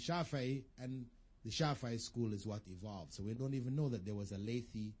Imam Shafi'i, and the Shafi'i school is what evolved. So we don't even know that there was a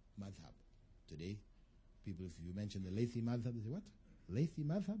Laythi madhab. Today, people, if you mention the Laythi madhab, they say, what? Laythi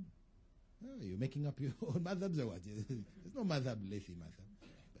madhab? Oh, you're making up your own madhabs or what? There's no madhab, Laythi madhab.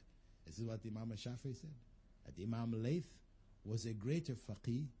 But this is what Imam Shafi'i said. That Imam Layth was a greater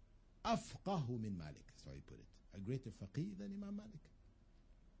faqih, afqahu min Malik. That's how he put it. A greater faqih than Imam Malik.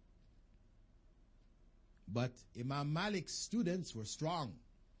 But Imam Malik's students were strong.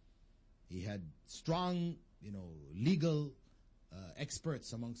 He had strong, legal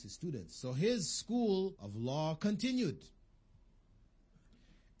experts amongst his students. So his school of law continued.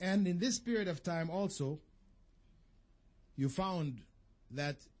 And in this period of time also, you found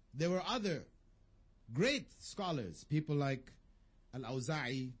that there were other great scholars, people like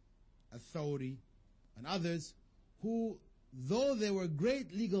Al-Awza'i, Al-Thawri, and others, who, though they were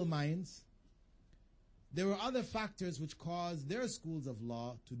great legal minds, there were other factors which caused their schools of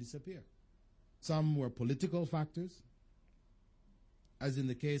law to disappear. Some were political factors, as in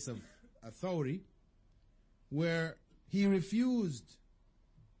the case of Al-Thawri, where he refused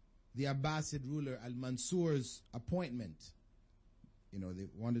the Abbasid ruler Al-Mansur's appointment. They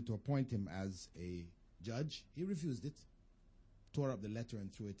wanted to appoint him as a judge. He refused it, tore up the letter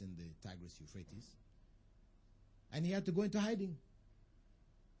and threw it in the Tigris-Euphrates. And he had to go into hiding.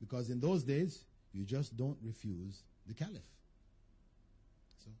 Because in those days, you just don't refuse the caliph.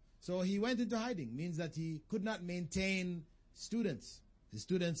 So he went into hiding, means that he could not maintain students. His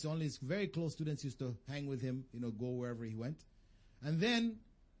students, only his very close students used to hang with him, go wherever he went. And then,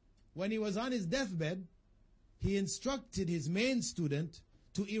 when he was on his deathbed, he instructed his main student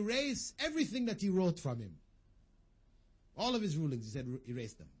to erase everything that he wrote from him. All of his rulings, he said,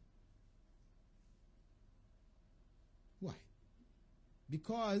 erase them. Why?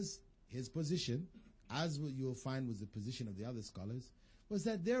 Because his position, as you'll find was the position of the other scholars, was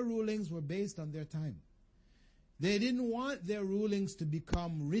that their rulings were based on their time. They didn't want their rulings to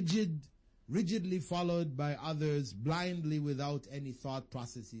become rigidly followed by others, blindly without any thought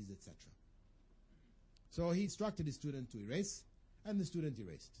processes, etc. So he instructed his student to erase, and the student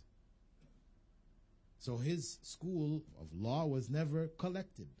erased. So his school of law was never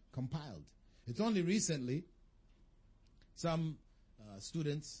collected, compiled. It's only recently some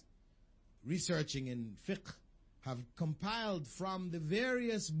students researching in fiqh have compiled from the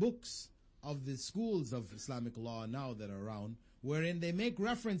various books of the schools of Islamic law now that are around, wherein they make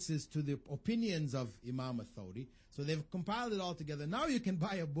references to the opinions of Imam al-Thawri. So they've compiled it all together. Now you can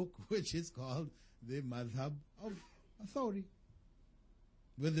buy a book which is called the Madhab of al-Thawri,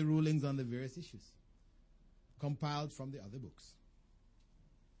 with the rulings on the various issues, compiled from the other books.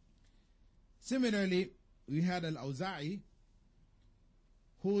 Similarly, we had Al-Awza'i,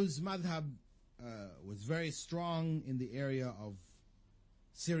 whose madhab was very strong in the area of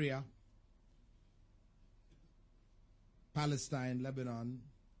Syria, Palestine, Lebanon,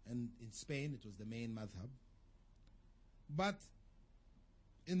 and in Spain it was the main madhab. But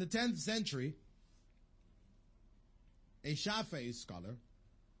in the 10th century, a Shafi'i scholar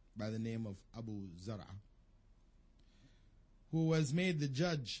by the name of Abu Zara, who was made the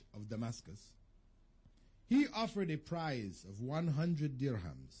judge of Damascus, he offered a prize of 100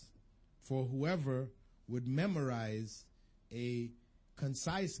 dirhams for whoever would memorize a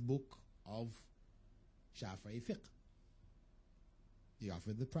concise book of Shafi'i fiqh. He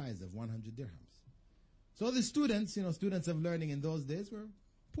offered the prize of 100 dirhams. So the students, students of learning in those days were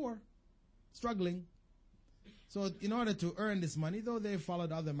poor, struggling. So in order to earn this money, though they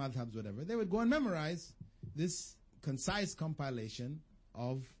followed other madhabs, whatever, they would go and memorize this concise compilation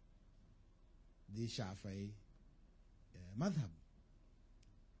of the Shafi'i madhab.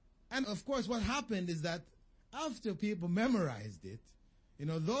 And of course what happened is that after people memorized it,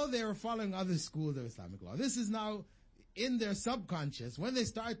 though they were following other schools of Islamic law, this is now in their subconscious. When they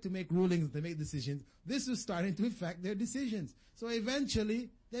start to make rulings, they make decisions, this was starting to affect their decisions. So eventually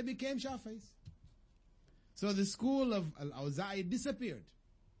they became Shafi'is. So the school of Al-Awza'i disappeared.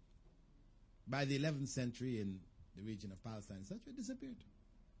 By the 11th century in the region of Palestine, etc., it disappeared.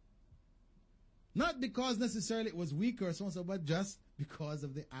 Not because necessarily it was weaker or so and so, but just because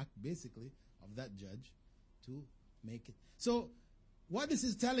of the act, basically, of that judge to make it. So, what this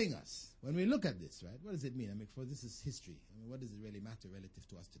is telling us, when we look at this, right, what does it mean? For this is history. What does it really matter relative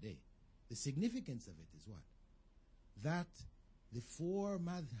to us today? The significance of it is what? That the four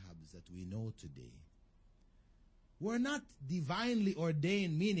madhabs that we know today were not divinely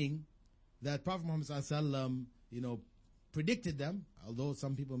ordained, meaning that Prophet Muhammad sallallahu alaihi wasallam, predicted them, although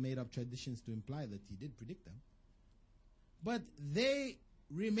some people made up traditions to imply that he did predict them. But they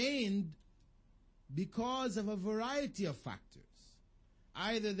remained because of a variety of factors.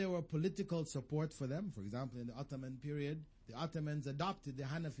 Either there were political support for them. For example, in the Ottoman period, the Ottomans adopted the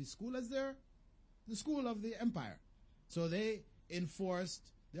Hanafi school as the school of the empire. So they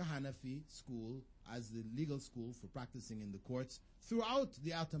enforced the Hanafi school as the legal school for practicing in the courts throughout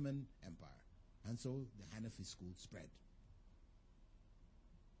the Ottoman Empire. And so the Hanafi school spread.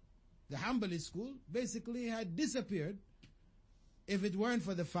 the Hanbali school, basically had disappeared if it weren't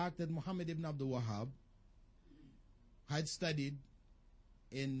for the fact that Muhammad ibn Abdul Wahhab had studied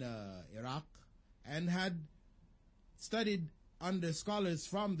in Iraq and had studied under scholars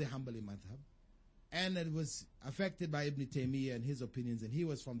from the Hanbali madhab, and it was affected by Ibn Taymiyyah and his opinions, and he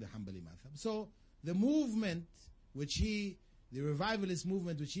was from the Hanbali madhab. So the movement the revivalist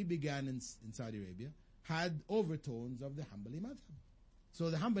movement which he began in Saudi Arabia had overtones of the Hanbali madhab. So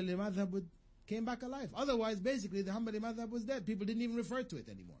the Hanbali madhab came back alive. Otherwise, basically, the Hanbali madhab was dead. People didn't even refer to it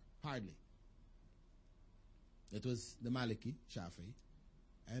anymore. Hardly. It was the Maliki, Shafi'i,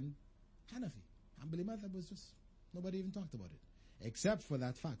 and Hanafi. Hanbali madhab was just, nobody even talked about it. Except for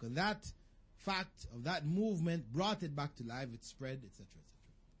that fact. And that fact of that movement brought it back to life, it spread, etc., etc.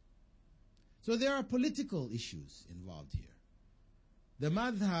 So there are political issues involved here. The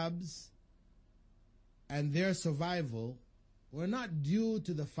madhabs and their survival were not due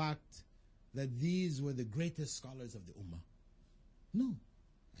to the fact that these were the greatest scholars of the Ummah. No.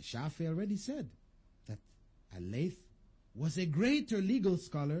 Shafi'i already said that Al-Layth was a greater legal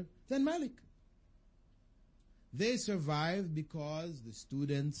scholar than Malik. They survived because the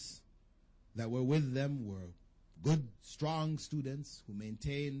students that were with them were good, strong students who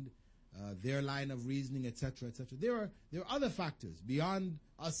maintained their line of reasoning, etc., etc. There are other factors beyond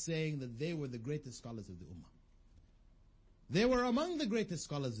us saying that they were the greatest scholars of the Ummah. They were among the greatest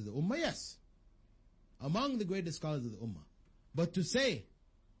scholars of the Ummah, yes. Among the greatest scholars of the Ummah. But to say,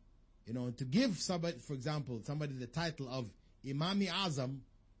 to give somebody, for example, somebody the title of Imam-i Azam,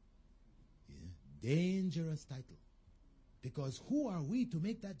 dangerous title. Because who are we to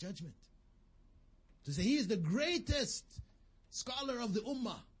make that judgment? To say he is the greatest scholar of the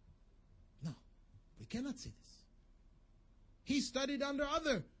Ummah. No, we cannot say this. He studied under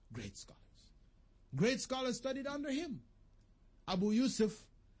other great scholars. Great scholars studied under him. Abu Yusuf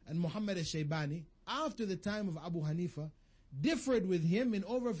and Muhammad al-Shaybani, after the time of Abu Hanifa, differed with him in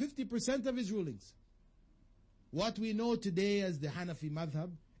over 50% of his rulings. What we know today as the Hanafi madhab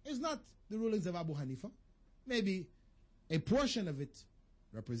is not the rulings of Abu Hanifa. Maybe a portion of it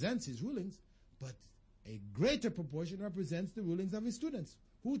represents his rulings, but a greater proportion represents the rulings of his students,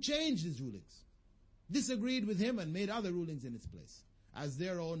 who changed his rulings, disagreed with him and made other rulings in its place, as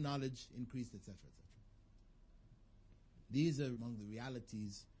their own knowledge increased, etc., etc. These are among the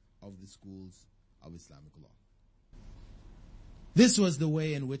realities of the schools of Islamic law. This was the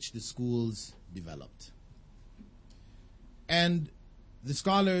way in which the schools developed. And the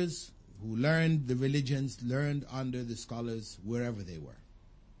scholars who learned the religions learned under the scholars wherever they were.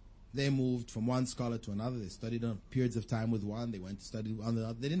 They moved from one scholar to another. They studied on periods of time with one. They went to study on the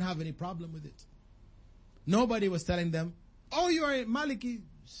other. They didn't have any problem with it. Nobody was telling them, oh, you are a Maliki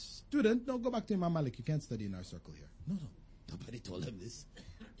student. No, go back to Imam Malik. You can't study in our circle here. No. Nobody told them this.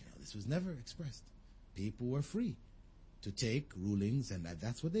 This was never expressed. People were free to take rulings, and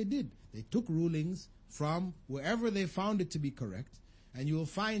that's what they did. They took rulings from wherever they found it to be correct, and you will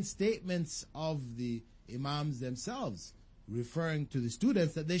find statements of the imams themselves referring to the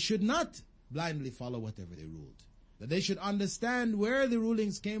students that they should not blindly follow whatever they ruled, that they should understand where the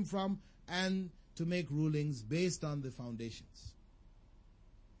rulings came from and to make rulings based on the foundations.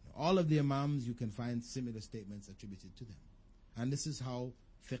 All of the imams, you can find similar statements attributed to them. And this is how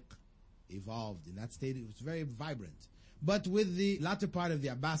fiqh evolved. In that state, it was very vibrant. But with the latter part of the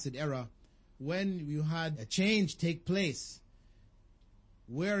Abbasid era, when you had a change take place,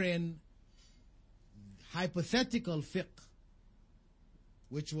 wherein hypothetical fiqh,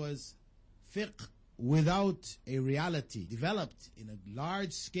 which was fiqh without a reality, developed in a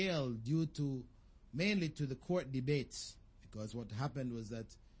large scale due to, mainly to the court debates. Because what happened was that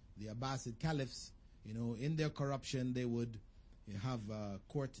the Abbasid caliphs, in their corruption, they would have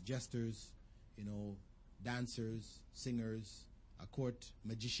court jesters, dancers, singers, a court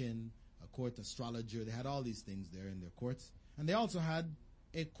magician, a court astrologer. They had all these things there in their courts. And they also had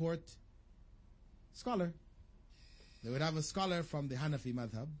a court scholar. They would have a scholar from the Hanafi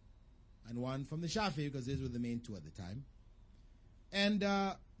madhab and one from the Shafi'i, because these were the main two at the time. And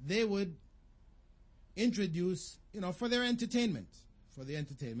they would introduce, for their entertainment,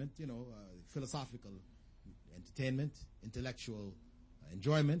 philosophical entertainment, intellectual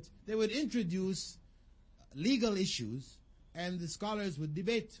enjoyment, they would introduce legal issues, and the scholars would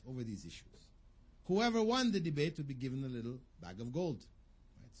debate over these issues. Whoever won the debate would be given a little bag of gold.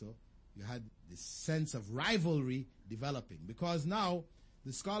 Right? So you had this sense of rivalry developing, because now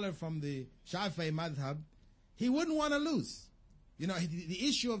the scholar from the Shafi'i madhab, he wouldn't want to lose. The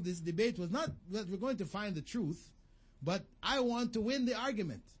issue of this debate was not that we're going to find the truth, but I want to win the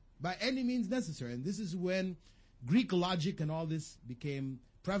argument by any means necessary. And this is when Greek logic and all this became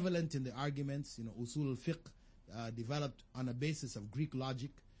prevalent in the arguments. Usul al-fiqh developed on a basis of Greek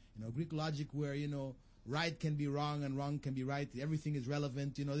logic. Greek logic where, right can be wrong and wrong can be right. Everything is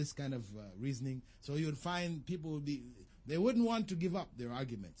relevant, this kind of reasoning. So you would find people they wouldn't want to give up their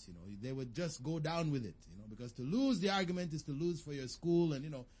arguments, They would just go down with it, because to lose the argument is to lose for your school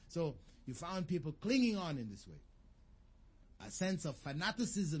and, So you found people clinging on in this way. A sense of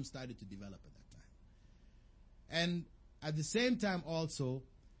fanaticism started to develop at that time. And at the same time also,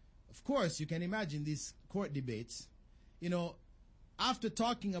 of course, you can imagine these court debates, after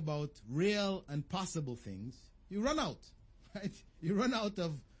talking about real and possible things, you run out, right? You run out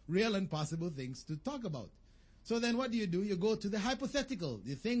of real and possible things to talk about. So then what do? You go to the hypothetical,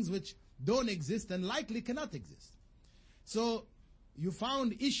 the things which don't exist and likely cannot exist. So you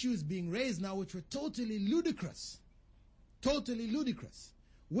found issues being raised now which were totally ludicrous,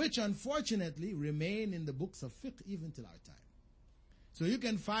 which unfortunately remain in the books of fiqh even till our time. So you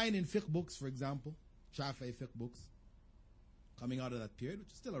can find in fiqh books, for example, Shafi'i fiqh books, coming out of that period,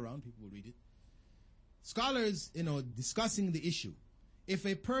 which is still around, people will read it. Scholars, discussing the issue. If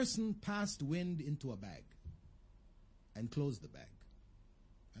a person passed wind into a bag and closed the bag,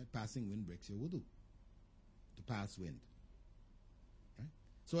 right? Passing wind breaks your wudu. To pass wind. Right?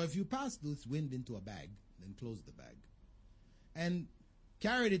 So if you pass this wind into a bag, then close the bag, and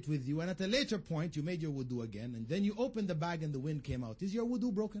carried it with you, and at a later point you made your wudu again, and then you opened the bag and the wind came out, is your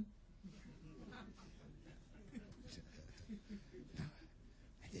wudu broken?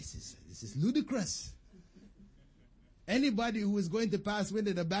 This is ludicrous. Anybody who is going to pass wind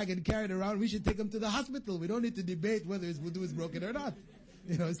in a bag and carry it around, we should take him to the hospital. We don't need to debate whether his wudu is broken or not.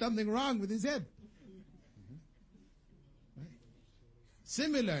 Something wrong with his head. Right?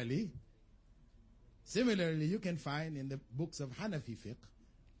 Similarly, you can find in the books of Hanafi fiqh,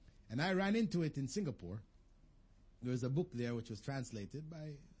 and I ran into it in Singapore. There was a book there which was translated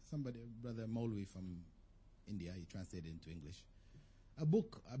by somebody, Brother Maulwi from India. He translated it into English.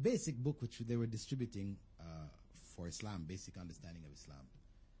 A basic book which they were distributing for Islam, basic understanding of Islam.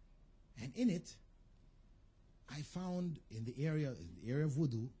 And in it, I found in the area of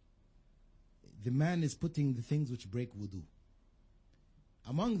wudu, the man is putting the things which break wudu.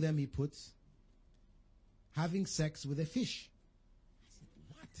 Among them he puts having sex with a fish. I said,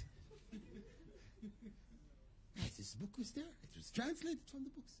 what? This book was there. It was translated from the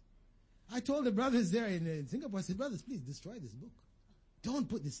books. I told the brothers there in Singapore, I said, brothers, please destroy this book. Don't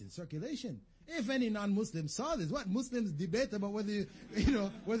put this in circulation. If any non-Muslim saw this, what Muslims debate about whether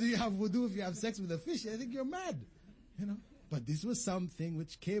whether you have wudu if you have sex with a fish, I think you're mad. But this was something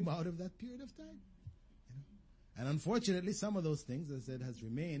which came out of that period of time. And unfortunately, some of those things, as I said, has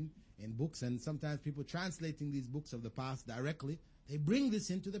remained in books, and sometimes people translating these books of the past directly, they bring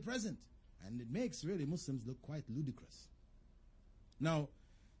this into the present. And it makes really Muslims look quite ludicrous. Now,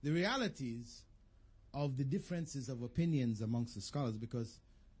 the realities of the differences of opinions amongst the scholars, because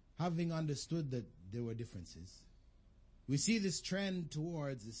having understood that there were differences, we see this trend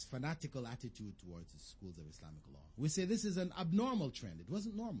towards this fanatical attitude towards the schools of Islamic law. We say this is an abnormal trend. It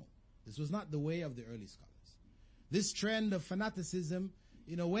wasn't normal. This was not the way of the early scholars. This trend of fanaticism,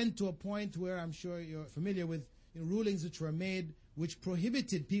 went to a point where I'm sure you're familiar with rulings which were made which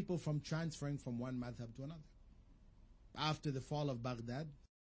prohibited people from transferring from one madhab to another. After the fall of Baghdad,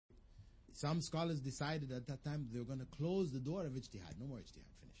 some scholars decided at that time they were going to close the door of ijtihad. No more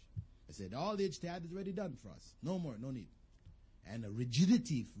ijtihad, finish. They said, all the ijtihad is already done for us. No more, no need. And a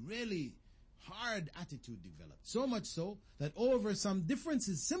rigidity, really hard attitude developed. So much so that over some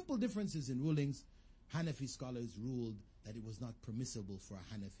differences, simple differences in rulings, Hanafi scholars ruled that it was not permissible for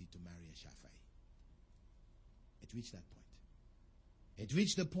a Hanafi to marry a Shafi'i. It reached that point. It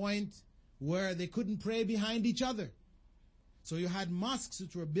reached the point where they couldn't pray behind each other. So you had mosques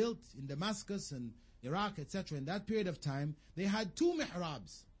which were built in Damascus and Iraq, etc. In that period of time, they had two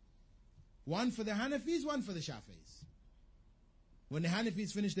mihrabs. One for the Hanafis, one for the Shafi'is. When the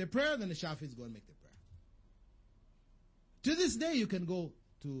Hanafis finish their prayer, then the Shafi'is go and make their prayer. To this day, you can go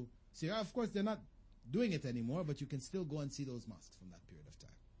to Syria. Of course, they're not doing it anymore, but you can still go and see those mosques from that period of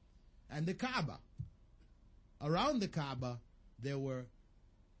time. And the Kaaba. Around the Kaaba, there were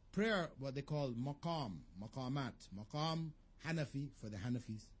prayer, what they call maqamat. Maqam, Hanafi, for the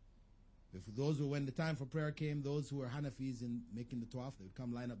Hanafis. If those who, when the time for prayer came, those who were Hanafis in making the tawaf, they would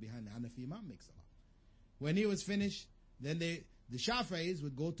come line up behind the Hanafi Imam, make salah. When he was finished, then the Shafi'is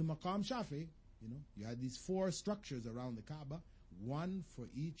would go to Maqam Shafi. You had these four structures around the Kaaba, one for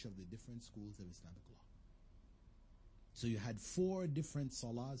each of the different schools of Islamic law. So you had 4 different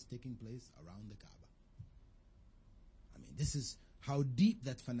salahs taking place around the Kaaba. I mean, this is how deep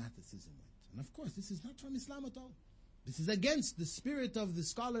that fanaticism went. And of course, this is not from Islam at all. This is against the spirit of the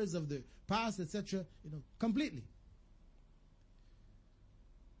scholars of the past, etc., completely.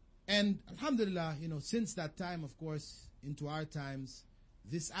 And alhamdulillah, since that time, of course, into our times,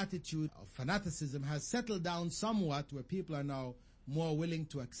 this attitude of fanaticism has settled down somewhat, where people are now more willing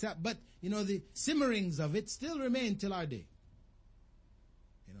to accept. But, the simmerings of it still remain till our day.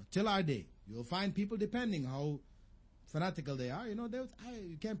 Till our day. You'll find people, depending how fanatical they are,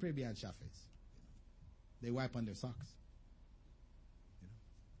 you can't pray behind Shafis. They wipe on their socks.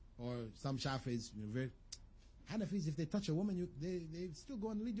 Or some Shafis, Hanafis, if they touch a woman, they still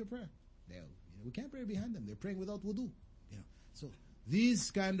go and lead your prayer. We can't pray behind them. They're praying without wudu. So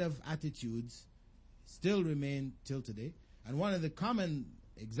these kind of attitudes still remain till today. And one of the common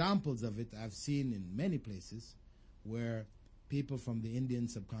examples of it I've seen in many places, where people from the Indian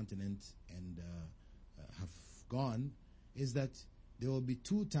subcontinent and have gone, is that there will be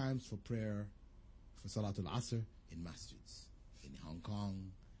 2 times for prayer for Salatul Asr in masjids. In Hong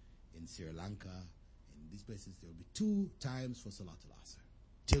Kong, in Sri Lanka, in these places, there will be 2 times for Salatul Asr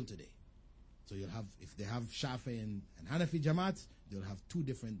till today. So you'll have, if they have Shafi and Hanafi Jamaats, they'll have 2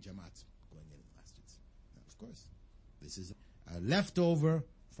 different Jamaats going in the masjids. Now, of course, this is a leftover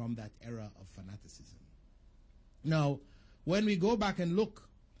from that era of fanaticism. Now, when we go back and look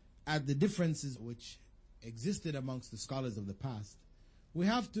at the differences which existed amongst the scholars of the past, we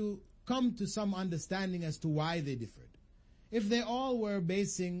have to come to some understanding as to why they differed. If they all were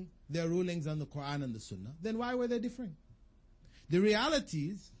basing their rulings on the Quran and the Sunnah, then why were they differing? The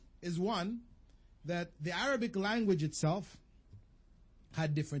realities is, one, that the Arabic language itself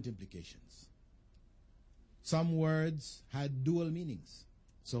had different implications. Some words had dual meanings,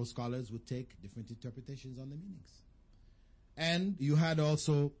 so scholars would take different interpretations on the meanings. And you had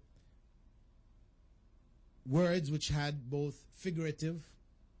also words which had both figurative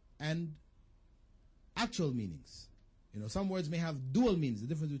and actual meanings. Some words may have dual meanings. The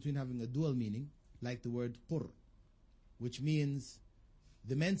difference between having a dual meaning, like the word qur, which means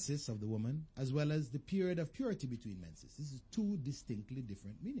the menses of the woman, as well as the period of purity between menses. This is 2 distinctly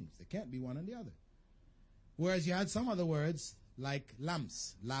different meanings. They can't be one and the other. Whereas you had some other words, like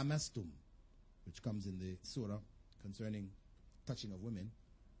lams, lamastum, which comes in the surah concerning touching of women.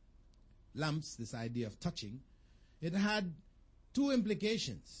 Lams, this idea of touching, it had 2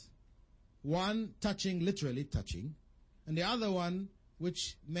 implications. One, touching, literally touching, and the other one,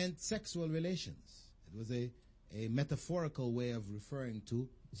 which meant sexual relations. It was a metaphorical way of referring to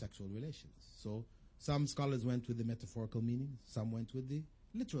sexual relations. So some scholars went with the metaphorical meaning, some went with the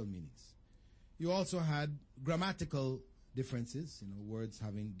literal meanings. You also had grammatical differences, words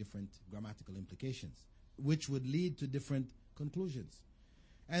having different grammatical implications, which would lead to different conclusions.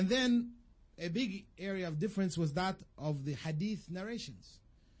 And then a big area of difference was that of the hadith narrations.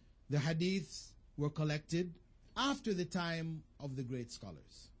 The hadiths were collected after the time of the great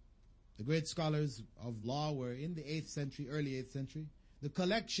scholars. The great scholars of law were in the 8th century, early 8th century. The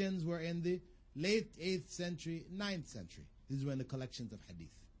collections were in the late 8th century, 9th century. This is when the collections of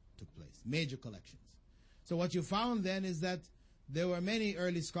hadith took place, major collections. So what you found then is that there were many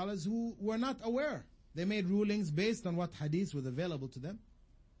early scholars who were not aware. They made rulings based on what hadith was available to them.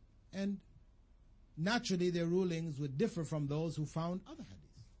 And naturally their rulings would differ from those who found other hadith.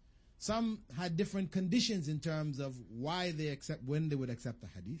 Some had different conditions in terms of when they would accept the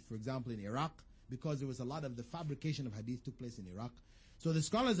hadith. For example, in Iraq, because there was a lot of the fabrication of hadith took place in Iraq. So the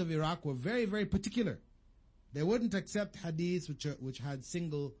scholars of Iraq were very, very particular. They wouldn't accept hadiths which had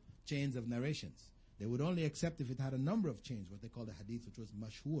single chains of narrations. They would only accept if it had a number of chains, what they called a hadith, which was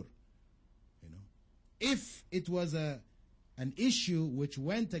mashhur. If it was an issue which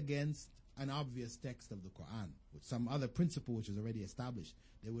went against an obvious text of the Quran, with some other principle which was already established,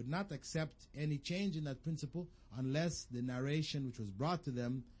 they would not accept any change in that principle unless the narration which was brought to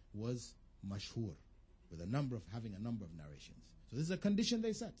them was mashhur, with having a number of narrations. So this is a condition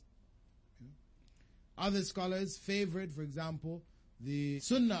they set. Other scholars favored, for example, the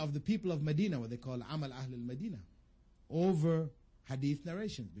sunnah of the people of Medina, what they call Amal Ahl al-Medina, over hadith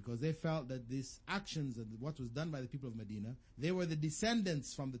narrations, because they felt that these actions and what was done by the people of Medina, they were the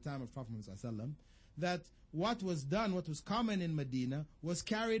descendants from the time of Prophet Muhammad sallallahu alaihi wasallam, that what was done, what was common in Medina, was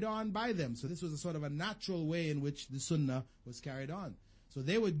carried on by them. So this was a sort of a natural way in which the sunnah was carried on. So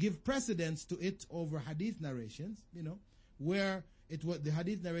they would give precedence to it over hadith narrations, where the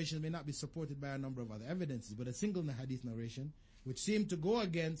hadith narration may not be supported by a number of other evidences, but a single hadith narration, which seemed to go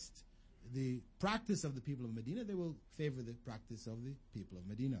against the practice of the people of Medina, they will favor the practice of the people of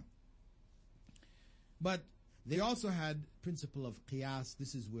Medina. But they also had principle of qiyas.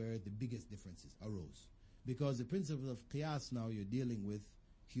 This is where the biggest differences arose. Because the principle of qiyas, now you're dealing with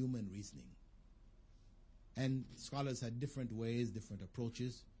human reasoning. And scholars had different ways, different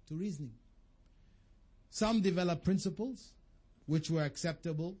approaches to reasoning. Some developed principles which were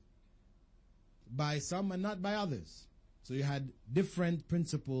acceptable by some and not by others. So you had different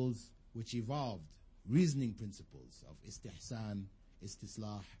principles which evolved, reasoning principles of istihsan,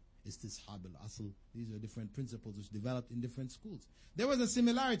 istislah, istishab al-asl. These were different principles which developed in different schools. There was a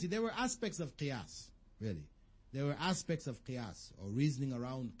similarity. There were aspects of qiyas, really. There were aspects of qiyas, or reasoning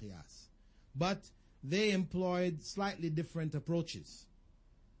around qiyas. But they employed slightly different approaches.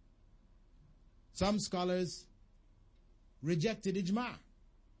 Some scholars rejected ijma',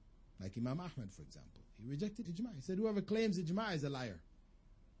 like Imam Ahmad, for example. He rejected ijma'. He said, whoever claims ijma' is a liar.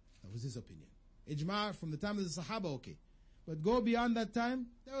 That was his opinion. Ijma' from the time of the Sahaba, okay. But go beyond that time,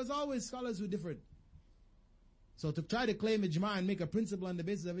 there was always scholars who differed. So to try to claim ijma' and make a principle on the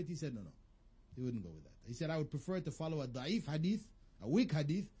basis of it, he said, no. He wouldn't go with that. He said, I would prefer to follow a da'if hadith, a weak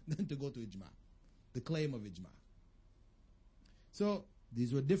hadith, than to go to ijma', the claim of ijma'. So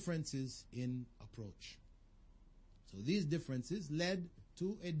these were differences in approach. So these differences led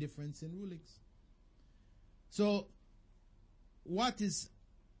to a difference in rulings. So what is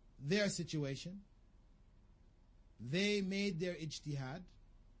their situation? They made their ijtihad.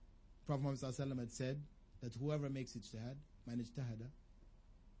 Prophet Muhammad ﷺ had said that whoever makes ijtihad, man ijtahada,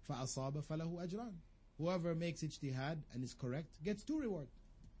 فَأَصَابَ فَلَهُ أَجْرًا. Whoever makes ijtihad and is correct gets 2 rewards.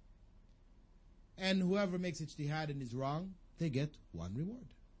 And whoever makes ijtihad and is wrong, they get 1 reward.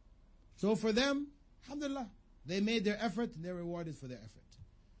 So for them, alhamdulillah, they made their effort and their reward is for their effort.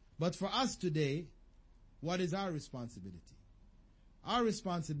 But for us today, what is our responsibility? Our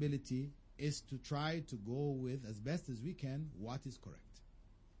responsibility is to try to go with, as best as we can, what is correct.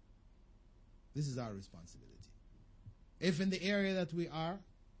 This is our responsibility. If in the area that we are,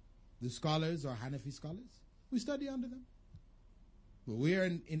 the scholars are Hanafi scholars, we study under them. But we are,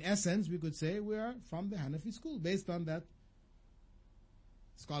 in essence, we could say we are from the Hanafi school, based on that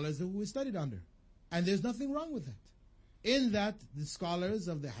scholars who we studied under. And there's nothing wrong with that. In that, the scholars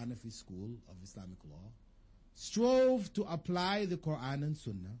of the Hanafi school of Islamic law strove to apply the Quran and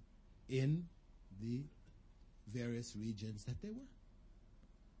Sunnah in the various regions that they were.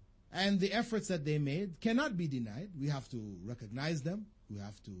 And the efforts that they made cannot be denied. We have to recognize them. We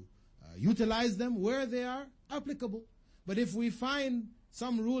have to utilize them where they are applicable. But if we find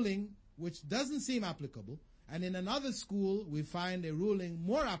some ruling which doesn't seem applicable, and in another school we find a ruling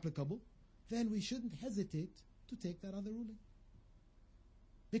more applicable, then we shouldn't hesitate to take that other ruling.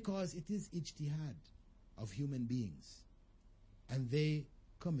 Because it is ijtihad of human beings. And they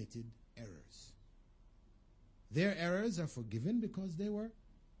committed errors. Their errors are forgiven because they were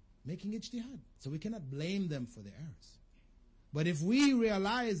making ijtihad. So we cannot blame them for their errors. But if we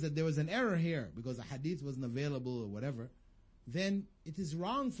realize that there was an error here because a hadith wasn't available or whatever, then it is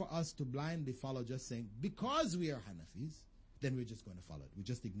wrong for us to blindly follow, just saying, because we are Hanafis, then we're just going to follow it. We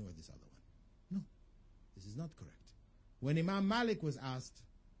just ignore this other one. No, this is not correct. When Imam Malik was asked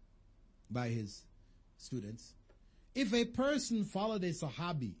by his students, if a person followed a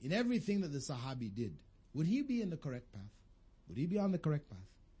Sahabi in everything that the Sahabi did, would he be in the correct path? Would he be on the correct path?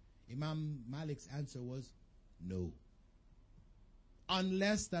 Imam Malik's answer was no.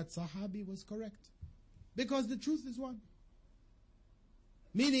 Unless that Sahabi was correct. Because the truth is one.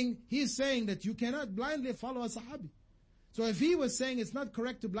 Meaning, he is saying that you cannot blindly follow a Sahabi. So if he was saying it's not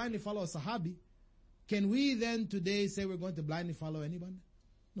correct to blindly follow a Sahabi, can we then today say we're going to blindly follow anyone?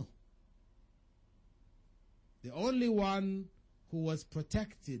 No. The only one who was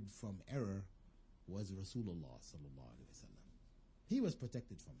protected from error was Rasulullah sallallahu alaihi wasallam. He was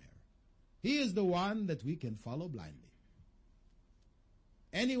protected from error. He is the one that we can follow blindly.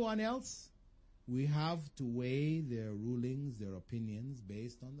 Anyone else, we have to weigh their rulings, their opinions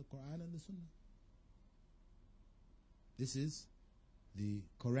based on the Quran and the Sunnah. This is the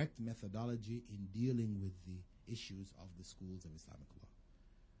correct methodology in dealing with the issues of the schools of Islamic law.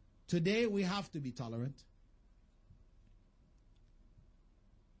 Today we have to be tolerant.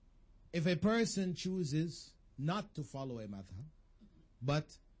 If a person chooses not to follow a madhab, but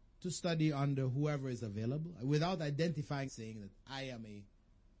to study under whoever is available, without identifying, saying that I am a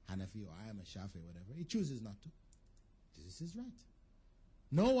Hanafi or I am a Shafi, whatever, he chooses not to. This is right.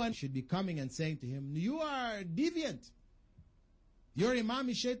 No one should be coming and saying to him, you are deviant. Your imam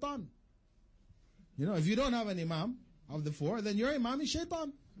is shaitan. You know, if you don't have an imam of the 4, then your imam is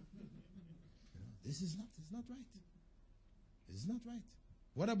shaitan. This is not right. This is not right.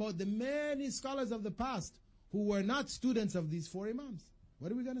 What about the many scholars of the past who were not students of these 4 imams?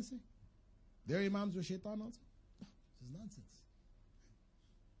 What are we going to say? Their imams were shaitan also? No, this is nonsense.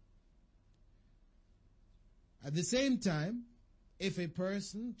 At the same time, if a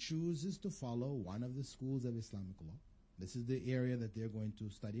person chooses to follow one of the schools of Islamic law, this is the area that they're going to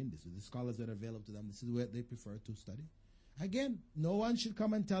study in, this is the scholars that are available to them, this is what they prefer to study. Again, no one should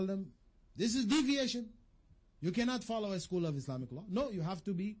come and tell them, this is deviation. You cannot follow a school of Islamic law. No, you have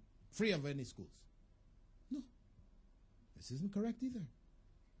to be free of any schools. No, this isn't correct either.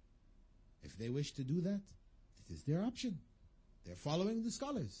 If they wish to do that, it is their option. They're following the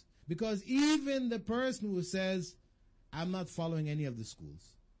scholars. Because even the person who says, I'm not following any of the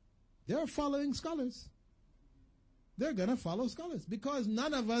schools, they're following scholars. They're going to follow scholars. Because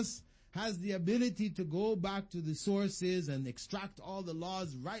none of us has the ability to go back to the sources and extract all the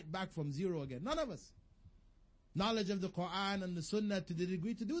laws right back from zero again. None of us. Knowledge of the Quran and the Sunnah to the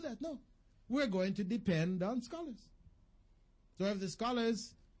degree to do that. No. We're going to depend on scholars. So if the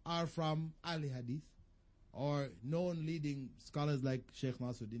scholars are from Ahli Hadith, or known leading scholars like Sheikh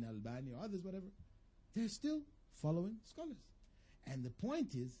Nasruddin Albani or others, whatever, they're still following scholars. And the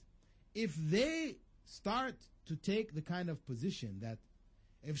point is, if they start to take the kind of position that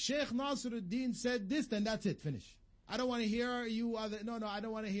if Sheikh Nasruddin said this, then that's it, finish. I don't want to hear you other, no, I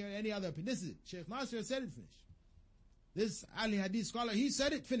don't want to hear any other opinion. This is it. Sheikh Nasr said it, finish. This Ahli Hadith scholar, he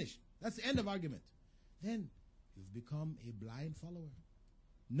said it, finish. That's the end of argument. Then you've become a blind follower.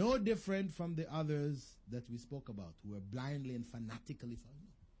 No different from the others that we spoke about, who are blindly and fanatically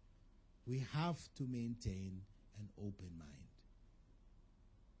following. We have to maintain an open mind.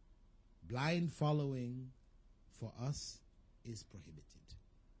 Blind following for us is prohibited.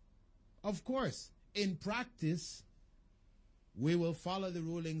 Of course, in practice, we will follow the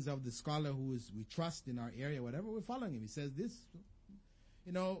rulings of the scholar who is we trust in our area, whatever, we're following him. He says this.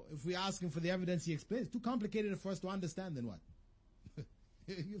 You know, if we ask him for the evidence, he explains. Too complicated for us to understand, then what?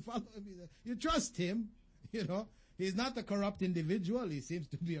 You follow him, you trust him, you know. He's not a corrupt individual. He seems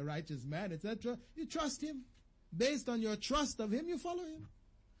to be a righteous man, etc. You trust him. Based on your trust of him, you follow him.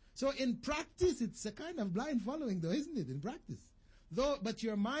 So in practice, it's a kind of blind following though, isn't it? In practice. But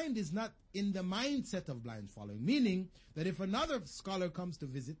your mind is not in the mindset of blind following. Meaning that if another scholar comes to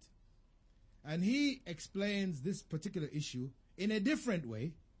visit and he explains this particular issue in a different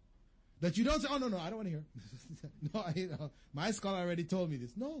way, that you don't say, oh no, I don't want to hear. No, my scholar already told me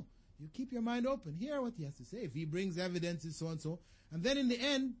this. No, you keep your mind open. Hear what he has to say. If he brings evidences, so and so. And then in the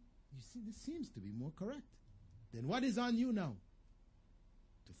end, you see, this seems to be more correct. Then what is on you now?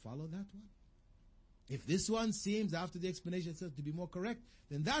 To follow that one. If this one seems, after the explanation itself, to be more correct,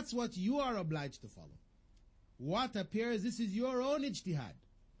 then that's what you are obliged to follow. What appears, this is your own ijtihad.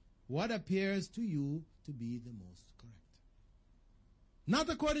 What appears to you to be the most correct. Not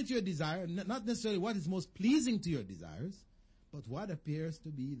according to your desire, not necessarily what is most pleasing to your desires, but what appears to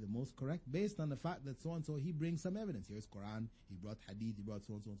be the most correct based on the fact that so-and-so, he brings some evidence. Here's Quran, he brought hadith, he brought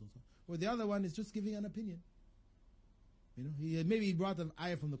so-and-so, so-and-so. Or the other one is just giving an opinion. You know, maybe he brought an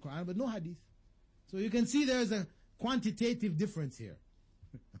ayah from the Quran, but no hadith. So you can see there's a quantitative difference here.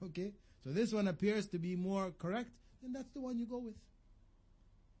 Okay? So this one appears to be more correct, then that's the one you go with.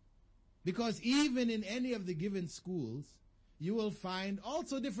 Because even in any of the given schools, you will find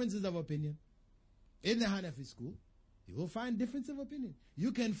also differences of opinion. In the Hanafi school, you will find difference of opinion.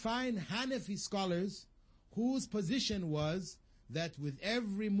 You can find Hanafi scholars whose position was that with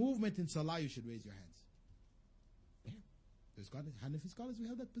every movement in Salah, you should raise your hands. Yeah. There's Hanafi scholars who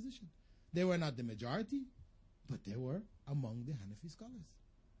held that position. They were not the majority, but they were among the Hanafi scholars.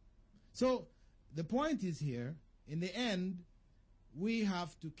 So, the point is here, in the end, we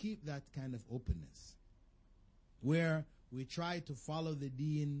have to keep that kind of openness, where we try to follow the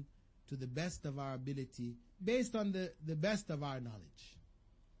deen to the best of our ability, based on the best of our knowledge.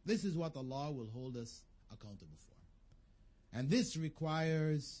 This is what Allah will hold us accountable for. And this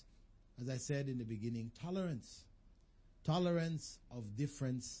requires, as I said in the beginning, tolerance. Tolerance of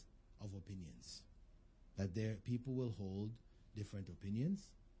difference of opinions. That people will hold different opinions.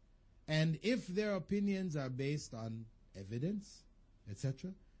 And if their opinions are based on evidence,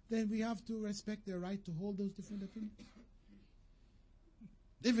 etc., then we have to respect their right to hold those different opinions.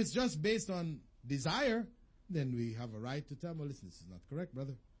 If it's just based on desire, then we have a right to tell them, well, listen, this is not correct,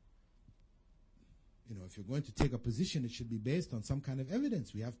 brother. You know, if you're going to take a position, it should be based on some kind of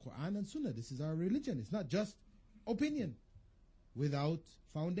evidence. We have Quran and Sunnah. This is our religion. It's not just opinion without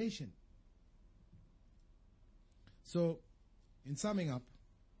foundation. So, in summing up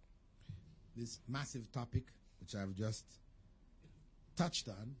this massive topic, which I've just touched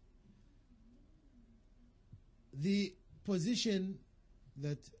on, the position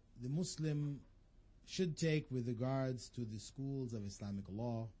that the Muslim should take with regards to the schools of Islamic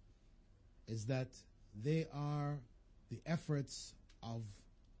law is that they are the efforts of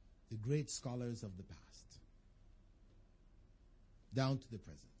the great scholars of the past. down to the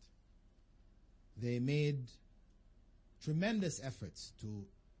present. They made tremendous efforts to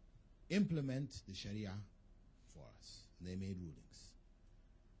implement the Sharia for us. They made rulings.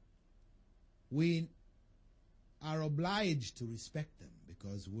 We are obliged to respect them,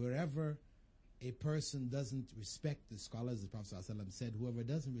 because wherever a person doesn't respect the scholars, the Prophet ﷺ said, whoever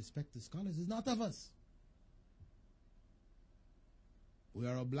doesn't respect the scholars is not of us. We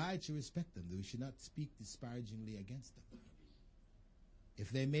are obliged to respect them. We should not speak disparagingly against them.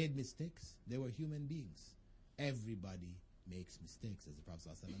 If they made mistakes, they were human beings. Everybody makes mistakes. As the Prophet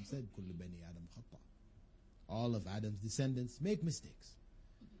ﷺ said, كُلُّ بَنِي آدَمْ خَطَّأ. All of Adam's descendants make mistakes.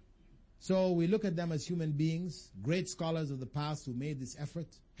 So we look at them as human beings, great scholars of the past who made this effort,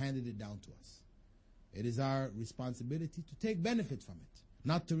 handed it down to us. It is our responsibility to take benefit from it,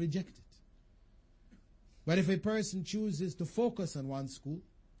 not to reject it. But if a person chooses to focus on one school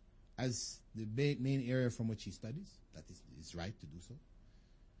as the main area from which he studies, that is his right to do so.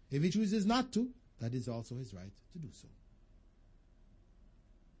 If he chooses not to, that is also his right to do so.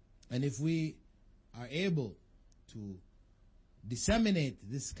 And if we are able to disseminate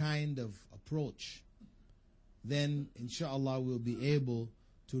this kind of approach, then inshallah we'll be able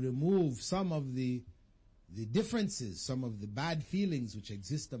to remove some of the differences, some of the bad feelings which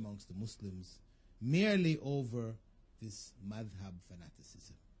exist amongst the Muslims merely over this madhab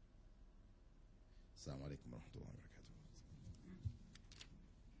fanaticism. Assalamu alaikum wa rahmatullahi wa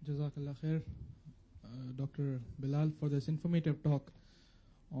barakatuh. Jazakallah khair, Dr. Bilal, for this informative talk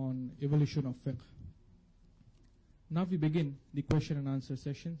on evolution of fiqh. Now we begin the question and answer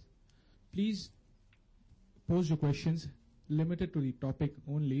session. Please pose your questions limited to the topic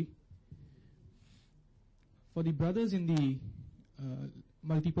only. For the brothers in the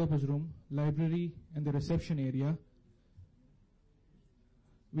multipurpose room, library and the reception area,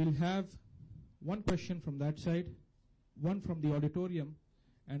 we'll have one question from that side, one from the auditorium,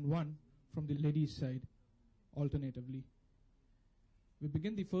 and one from the ladies' side, alternatively. We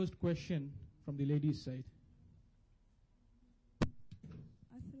begin the first question from the ladies' side.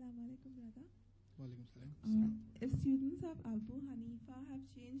 Assalamu alaikum, brother. Walaikum salam. If students of Abu Hanifa have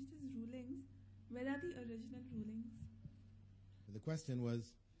changed his rulings, where are the original rulings? The question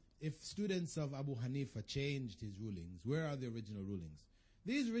was, if students of Abu Hanifa changed his rulings, where are the original rulings?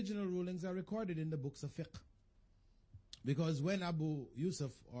 These original rulings are recorded in the books of fiqh. Because when Abu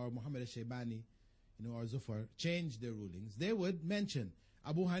Yusuf or Muhammad al-Shaybani, or Zufar changed their rulings, they would mention,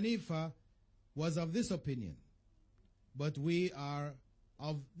 Abu Hanifa was of this opinion, but we are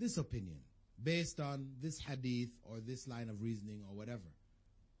of this opinion, based on this hadith or this line of reasoning or whatever.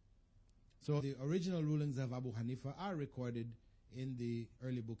 So the original rulings of Abu Hanifa are recorded in the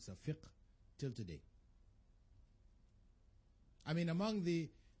early books of fiqh till today. I mean, among the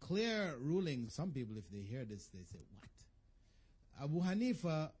clear rulings, some people, if they hear this, they say, what? Abu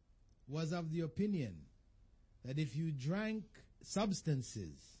Hanifa was of the opinion that if you drank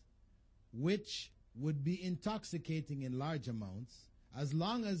substances which would be intoxicating in large amounts, as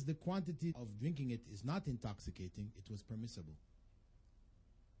long as the quantity of drinking it is not intoxicating, it was permissible.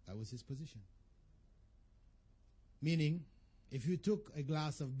 That was his position. Meaning, if you took a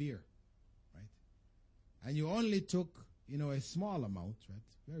glass of beer, right, and you only took, a small amount, right,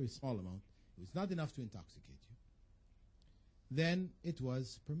 very small amount, it was not enough to intoxicate you, then it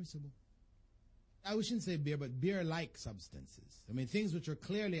was permissible. I shouldn't say beer, but beer-like substances. I mean, things which are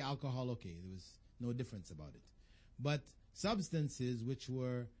clearly alcohol, okay, there was no difference about it. But substances which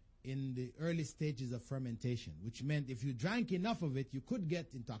were in the early stages of fermentation, which meant if you drank enough of it, you could get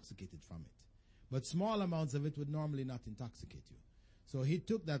intoxicated from it. But small amounts of it would normally not intoxicate you. So he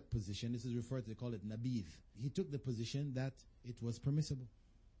took that position. This is referred to, they call it nabidh. He took the position that it was permissible.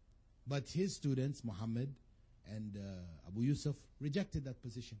 But his students, Muhammad and Abu Yusuf, rejected that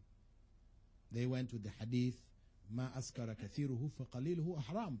position. They went with the hadith, ma askara kathiruhu fa qaliluhu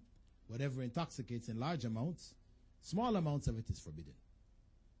ahram. Whatever intoxicates in large amounts, small amounts of it is forbidden.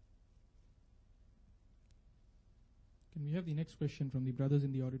 Can we have the next question from the brothers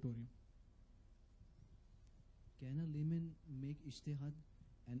in the auditorium? Can a layman make ijtihad?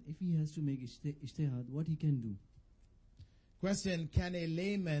 And if he has to make ijtihad, what he can do? Question, can a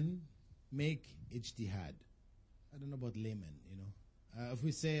layman make ijtihad? I don't know about layman, if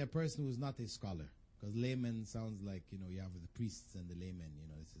we say a person who is not a scholar, because layman sounds like, you have the priests and the laymen,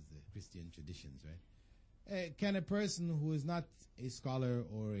 this is the Christian traditions, right? Can a person who is not a scholar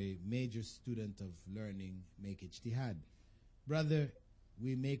or a major student of learning make ijtihad? Brother,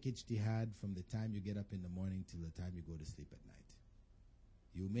 we make ijtihad from the time you get up in the morning till the time you go to sleep at night.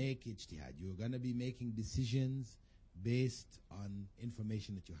 You make ijtihad. You're going to be making decisions based on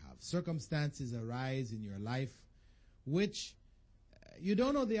information that you have. Circumstances arise in your life which you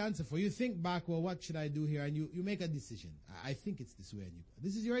don't know the answer for. You think back, well, what should I do here? And you make a decision. I think it's this way. And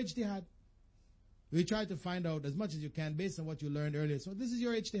this is your ijtihad. You try to find out as much as you can based on what you learned earlier. So this is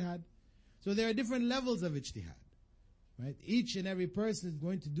your ijtihad. So there are different levels of ijtihad. Right? Each and every person is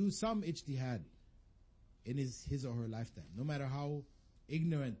going to do some ijtihad in his or her lifetime, no matter how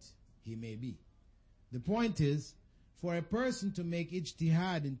ignorant he may be. The point is, for a person to make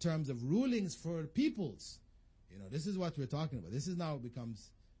ijtihad in terms of rulings for peoples, this is what we're talking about. This is now becomes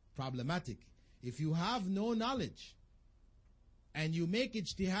problematic. If you have no knowledge and you make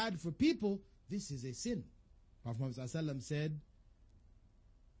ijtihad for people, this is a sin. Prophet Muhammad ﷺ said,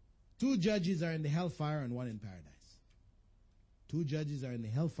 2 judges are in the hellfire and 1 in paradise. 2 judges are in the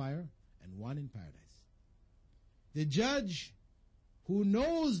hellfire and 1 in paradise. The judge who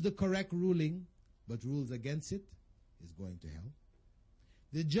knows the correct ruling but rules against it is going to hell.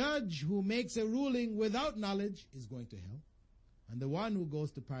 The judge who makes a ruling without knowledge is going to hell. And the one who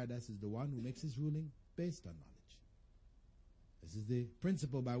goes to paradise is the one who makes his ruling based on knowledge. This is the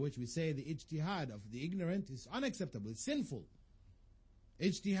principle by which we say the ijtihad of the ignorant is unacceptable, it's sinful.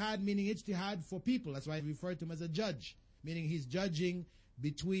 Ijtihad meaning ijtihad for people. That's why we refer to him as a judge, meaning he's judging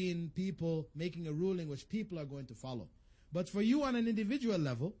between people, making a ruling which people are going to follow. But for you on an individual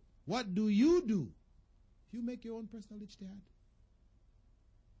level, what do? You make your own personal ijtihad.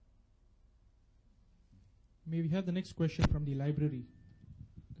 May we have the next question from the library?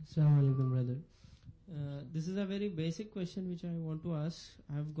 Assalamu alaikum, brother. This is a very basic question which I want to ask.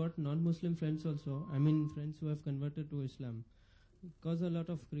 I've got non-Muslim friends also. I mean friends who have converted to Islam. It causes a lot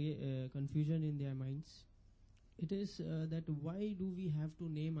of confusion in their minds. It is that why do we have to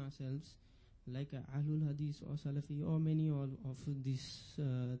name ourselves like Ahlul Hadith or Salafi or many of this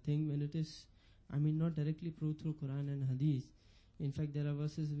thing when it is, not directly proved through Quran and Hadith. In fact, there are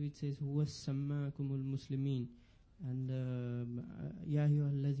verses which says, Huwa sammakumul muslimin. And Ya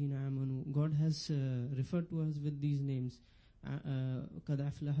ayyuhallazina amanu. God has referred to us with these names. Qad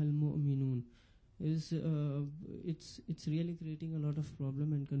aflahal mu'minun. It's really creating a lot of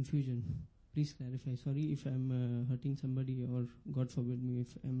problem and confusion. Please clarify. Sorry if I'm hurting somebody, or God forbid me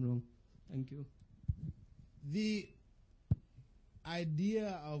if I'm wrong. Thank you. The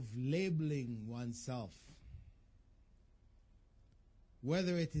idea of labeling oneself,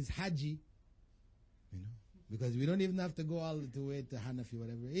 whether it is Haji, because we don't even have to go all the way to Hanafi,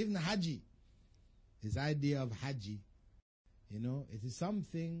 whatever. Even Haji, his idea of Haji, it is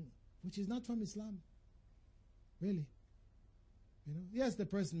something which is not from Islam. Really. Yes, the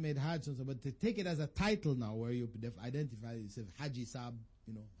person made Hajj, but to take it as a title now, where you identify yourself Haji Sab,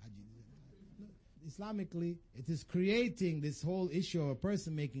 Haji. Islamically, it is creating this whole issue of a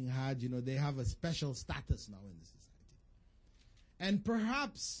person making Hajj. They have a special status now in the society. And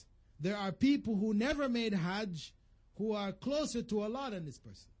perhaps there are people who never made Hajj who are closer to Allah than this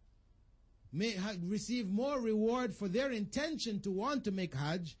person. May receive more reward for their intention to want to make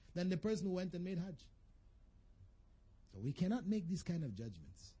Hajj than the person who went and made Hajj. So we cannot make these kind of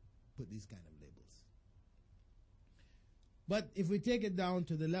judgments, put these kind of labels. But if we take it down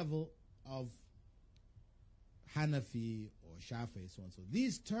to the level of Hanafi or Shafi'i, so on, so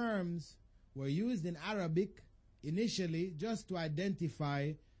these terms were used in Arabic initially just to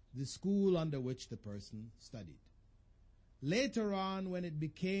identify the school under which the person studied. Later on, when it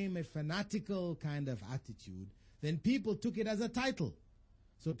became a fanatical kind of attitude, then people took it as a title.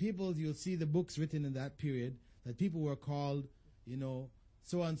 So you'll see the books written in that period, that people were called,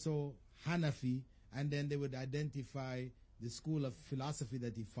 so-and-so Hanafi, and then they would identify the school of philosophy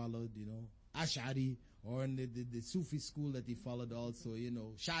that he followed, Ash'ari, or in the Sufi school that he followed also,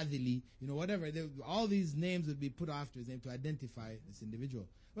 Shadili, whatever. All these names would be put after his name to identify this individual.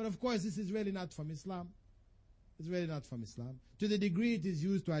 But of course, this is really not from Islam. It's really not from Islam. To the degree it is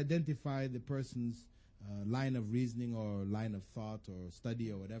used to identify the person's line of reasoning or line of thought or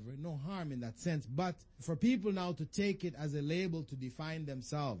study or whatever, no harm in that sense. But for people now to take it as a label to define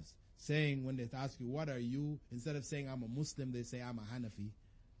themselves, saying when they ask you, what are you? Instead of saying I'm a Muslim, they say I'm a Hanafi.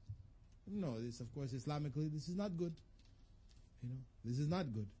 No, this, of course, Islamically, this is not good. This is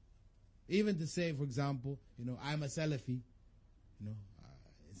not good. Even to say, for example, I'm a Salafi,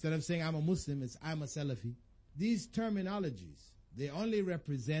 instead of saying I'm a Muslim, it's I'm a Salafi. These terminologies, they only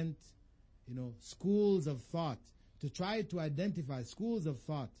represent, schools of thought. To try to identify schools of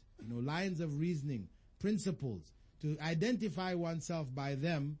thought, lines of reasoning, principles, to identify oneself by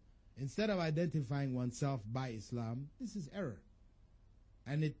them, instead of identifying oneself by Islam, this is error.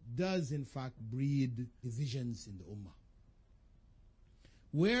 And it does, in fact, breed divisions in the Ummah.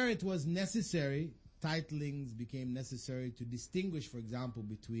 Where it was necessary, titlings became necessary to distinguish, for example,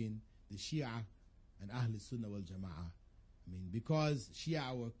 between the Shia and Ahl Sunnah wal Jama'ah. I mean, because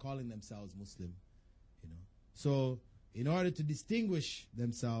Shia were calling themselves Muslim, you know. So, in order to distinguish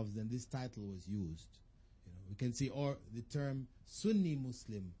themselves, then this title was used. You know, we can see, or the term Sunni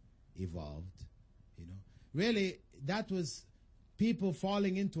Muslim evolved, you know. Really, that was people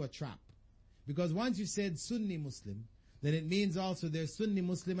falling into a trap. Because once you said Sunni Muslim, then it means also there's Sunni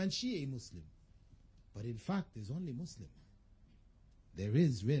Muslim and Shia Muslim. But in fact, there's only Muslim. There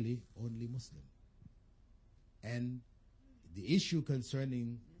is really only Muslim. And the issue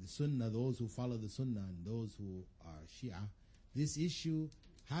concerning the Sunnah, those who follow the Sunnah and those who are Shia, this issue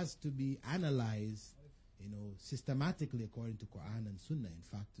has to be analyzed, you know, systematically according to Quran and Sunnah, in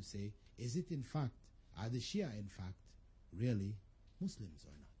fact, to say, is it in fact, are the Shia in fact really Muslims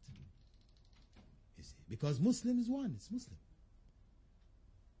or not? You see, because Muslim is one, it's Muslim.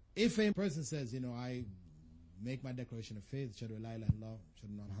 If a person says, you know, I make my declaration of faith, Shadu la ilaha illallah,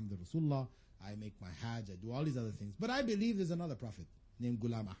 Shadu Muhammad Rasulullah, I make my Hajj, I do all these other things, but I believe there's another prophet named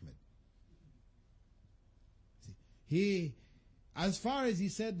Ghulam Ahmed. See, he, as far as he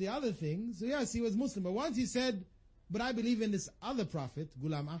said the other things, yes, he was Muslim, but once he said, but I believe in this other prophet,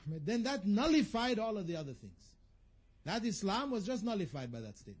 Ghulam Ahmed, then that nullified all of the other things. That Islam was just nullified by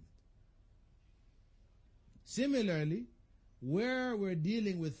that statement. Similarly, where we're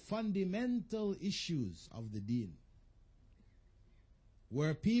dealing with fundamental issues of the deen,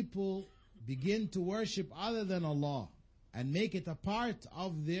 where people begin to worship other than Allah and make it a part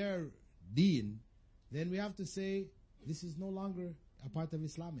of their deen, then we have to say this is no longer a part of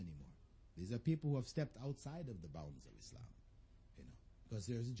Islam anymore. These are people who have stepped outside of the bounds of Islam, you know, because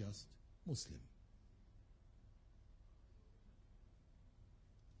there's just Muslim.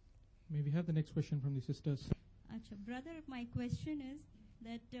 May we have the next question from the sisters? Acha, brother, my question is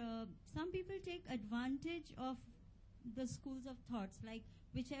that some people take advantage of the schools of thoughts, like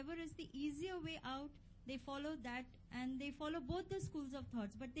whichever is the easier way out, they follow that, and they follow both the schools of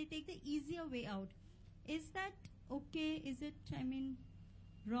thoughts, but they take the easier way out. Is that okay? Is it,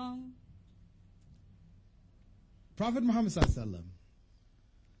 wrong? Prophet Muhammad ﷺ,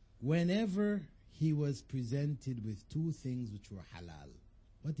 whenever he was presented with two things which were halal,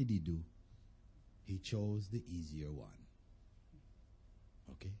 what did he do? He chose the easier one.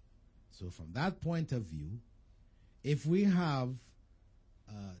 Okay? So from that point of view, if we have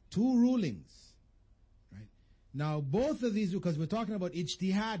two rulings, right? Now both of these, because we're talking about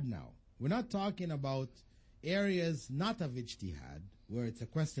ijtihad now. We're not talking about areas not of ijtihad, where it's a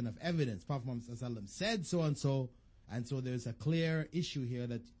question of evidence. Prophet Muhammad ﷺ said so and so there's a clear issue here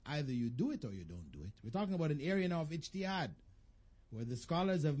that either you do it or you don't do it. We're talking about an area now of ijtihad, where the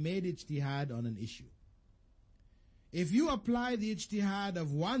scholars have made ijtihad on an issue. If you apply the ijtihad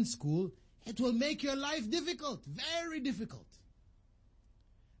of one school, it will make your life difficult, very difficult.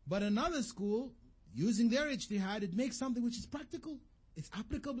 But another school, using their ijtihad, it makes something which is practical. It's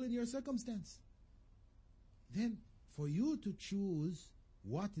applicable in your circumstance. Then, for you to choose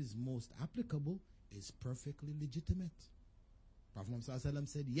what is most applicable is perfectly legitimate. Prophet Muhammad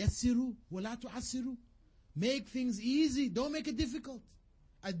said, Yassiru wa la tu'assiru. Make things easy, don't make it difficult.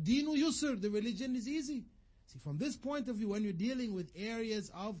 Ad-dinu yusr, the religion is easy. See, from this point of view, when you're dealing with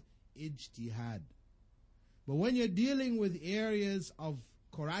areas of ijtihad, but when you're dealing with areas of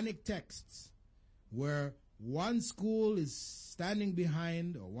Quranic texts, where one school is standing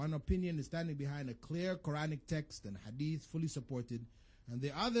behind, or one opinion is standing behind a clear Quranic text and hadith fully supported, and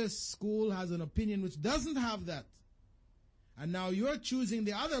the other school has an opinion which doesn't have that, and now you're choosing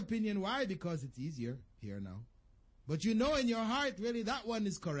the other opinion. Why? Because it's easier here now. But you know in your heart, really, that one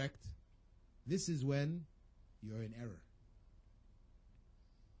is correct. This is when you're in error.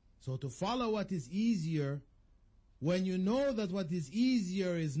 So to follow what is easier, when you know that what is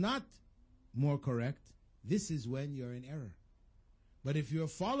easier is not more correct, this is when you're in error. But if you're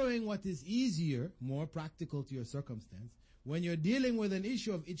following what is easier, more practical to your circumstance, when you're dealing with an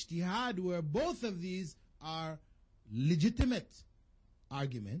issue of ijtihad where both of these are legitimate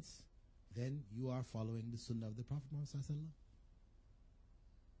arguments, then you are following the sunnah of the Prophet Muhammad ﷺ.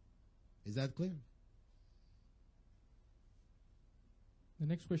 Is that clear? The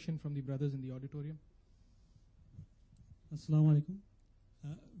next question from the brothers in the auditorium. Assalamu alaikum.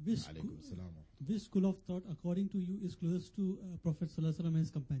 Alaikum salam. Which school of thought, according to you, is closest to Prophet ﷺ and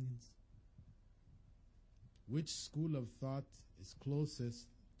his companions? Which school of thought is closest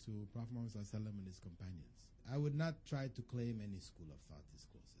to Prophet Muhammad ﷺ and his companions? I would not try to claim any school of thought is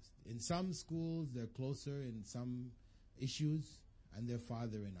closest. In some schools, they're closer in some issues, and they're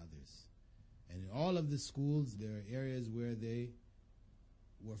farther in others. And in all of the schools, there are areas where they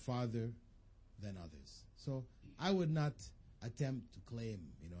were farther than others. So I would not attempt to claim,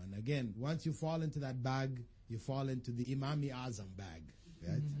 and again, once you fall into that bag, you fall into the Imami Azam bag,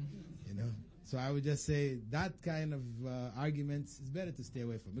 right? You know. So I would just say that kind of arguments is better to stay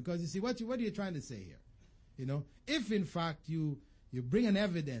away from, because you see what are you trying to say here? You know, if in fact you bring an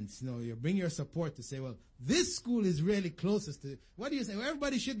evidence, you bring your support to say, well, this school is really closest to, what do you say? Well,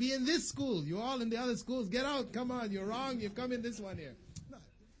 everybody should be in this school. You all in the other schools, get out, come on, you're wrong, you come in this one here. No.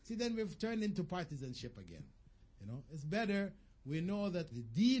 See, then we've turned into partisanship again. You know, it's better we know that the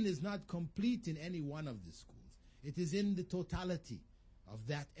deen is not complete in any one of the schools. It is in the totality of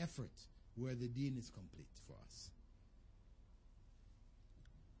that effort where the deen is complete for us.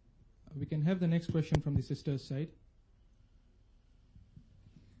 We can have the next question from the sister's side.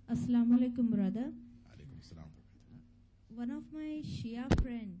 Assalamu alaikum, brother. Alaikum salam. One of my Shia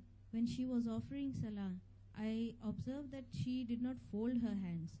friend, when she was offering salah, I observed that she did not fold her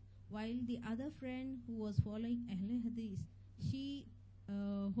hands, while the other friend who was following Ahle Hadith, she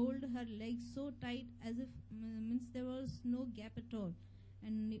hold her legs so tight as if means there was no gap at all.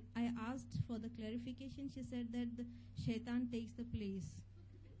 And I asked for the clarification. She said that the shaitan takes the place.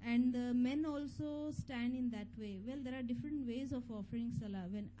 And the men also stand in that way. Well, there are different ways of offering salah.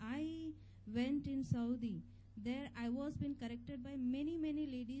 When I went in Saudi, there I was being corrected by many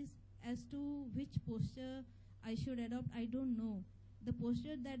ladies as to which posture I should adopt. I don't know. The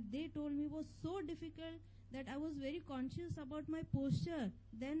posture that they told me was so difficult that I was very conscious about my posture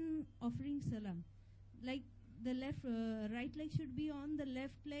then offering salah. Like the right leg should be on the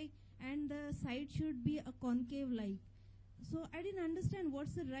left leg and the side should be a concave like. So I didn't understand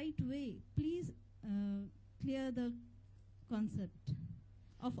what's the right way. Please clear the concept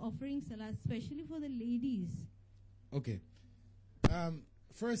of offering salah, especially for the ladies. Okay.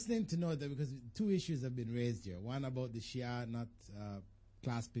 First thing to note, that because two issues have been raised here. One about the Shia not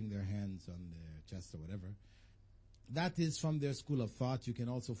clasping their hands on their chest or whatever. That is from their school of thought. You can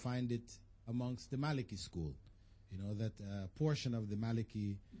also find it amongst the Maliki school. You know, that portion of the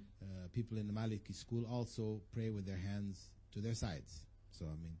Maliki, people in the Maliki school also pray with their hands to their sides. So,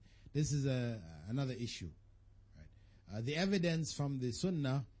 I mean, this is another issue. Right? The evidence from the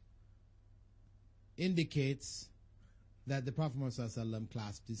Sunnah indicates that the Prophet Muhammad ﷺ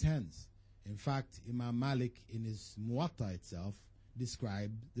clasped his hands. In fact, Imam Malik in his Muwatta itself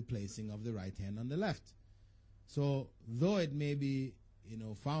described the placing of the right hand on the left. So, though it may be,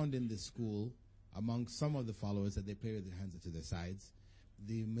 found in the school among some of the followers that they pray with their hands to their sides,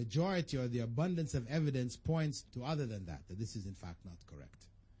 the majority or the abundance of evidence points to other than that this is in fact not correct.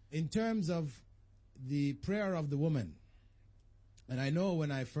 In terms of the prayer of the woman, and I know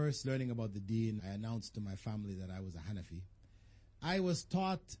when I first learning about the deen, I announced to my family that I was a Hanafi. I was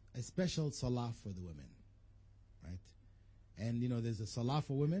taught a special salah for the women, right? And there's a salah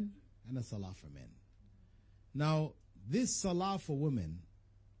for women and a salah for men. Now, this salah for women,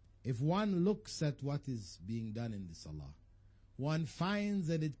 if one looks at what is being done in the salah, one finds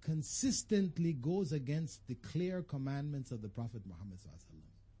that it consistently goes against the clear commandments of the Prophet Muhammad ﷺ.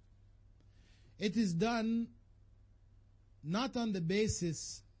 It is done not on the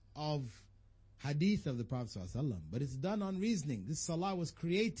basis of hadith of the Prophet ﷺ, but it's done on reasoning. This salah was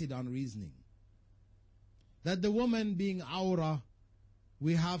created on reasoning. That the woman being awra,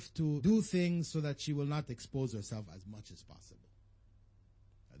 we have to do things so that she will not expose herself as much as possible.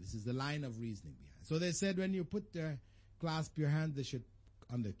 This is the line of reasoning behind. So they said when you clasp your hand, they should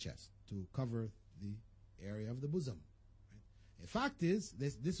on their chest to cover the area of the bosom. Right? The fact is,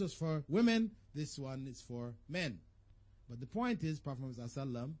 this was for women, this one is for men. But the point is, Prophet Muhammad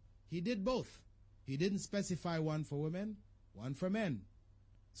ﷺ, he did both. He didn't specify one for women, one for men.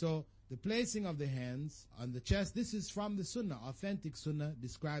 So the placing of the hands on the chest, this is from the Sunnah. Authentic Sunnah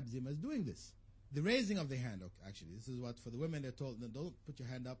describes him as doing this. The raising of the hand, actually, this is what for the women they're told, no, don't put your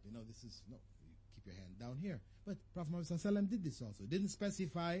hand up, you keep your hand down here. But Prophet Muhammad ﷺ did this also. Didn't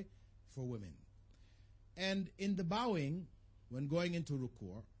specify for women. And in the bowing, when going into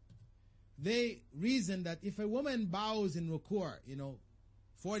ruku', they reason that if a woman bows in ruku',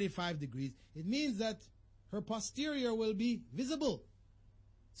 45 degrees, it means that her posterior will be visible.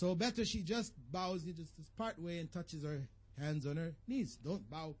 So better she just bows, just part way and touches her hands on her knees. Don't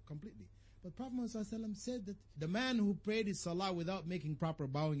bow completely. But Prophet Muhammad ﷺ said that the man who prayed his salah without making proper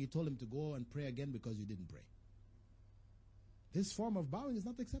bowing, he told him to go and pray again because you didn't pray. This form of bowing is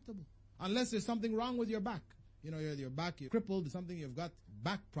not acceptable. Unless there's something wrong with your back. Your back, you're crippled, something, you've got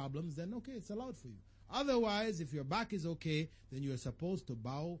back problems, then okay, it's allowed for you. Otherwise, if your back is okay, then you're supposed to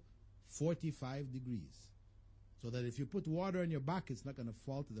bow 45 degrees. So that if you put water on your back, it's not going to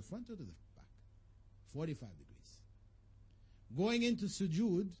fall to the front or to the back. 45 degrees. Going into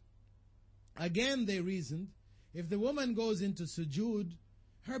sujood, again they reasoned, if the woman goes into sujood,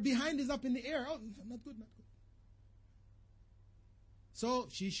 her behind is up in the air. Oh, not good, not good. So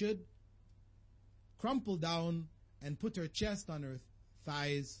she should crumple down and put her chest on her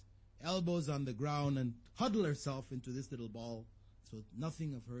thighs, elbows on the ground, and huddle herself into this little ball. So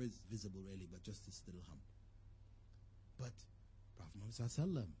nothing of her is visible really, but just this little hump. But Prophet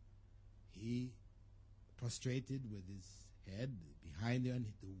Muhammad, he prostrated with his head behind her, and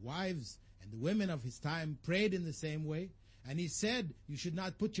the wives and the women of his time prayed in the same way. And he said, you should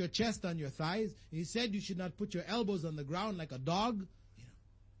not put your chest on your thighs. He said, you should not put your elbows on the ground like a dog.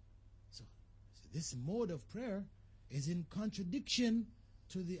 So this mode of prayer is in contradiction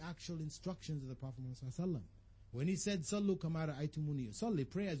to the actual instructions of the Prophet Muhammad. When he said, Sallu kamara aitumuni usalli,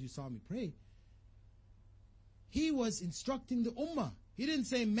 pray as you saw me pray, he was instructing the ummah. He didn't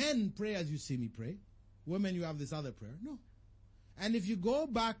say, men, pray as you see me pray. Women, you have this other prayer. No. And if you go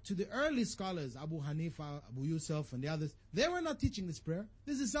back to the early scholars, Abu Hanifa, Abu Yusuf, and the others, they were not teaching this prayer.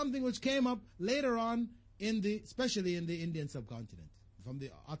 This is something which came up later on, especially in the Indian subcontinent, from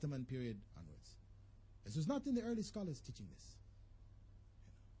the Ottoman period onwards. This was not in the early scholars teaching this.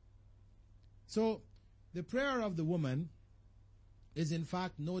 So, the prayer of the woman is in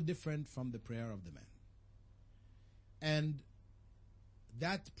fact no different from the prayer of the man. And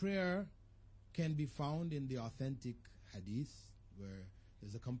that prayer can be found in the authentic hadith, where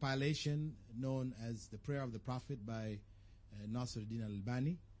there's a compilation known as the Prayer of the Prophet by Nasruddin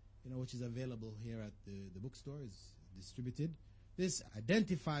al-Albani, which is available here at the bookstore, is distributed. This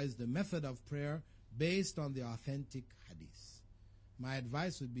identifies the method of prayer based on the authentic hadith. My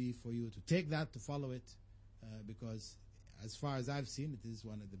advice would be for you to take that, to follow it, because as far as I've seen, it is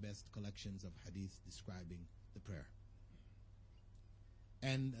one of the best collections of hadith describing the prayer.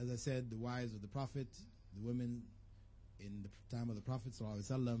 And as I said, the wives of the Prophet, the women in the time of the Prophet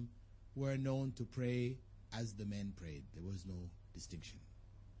ﷺ, were known to pray as the men prayed. There was no distinction.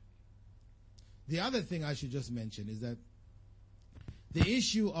 The other thing I should just mention is that the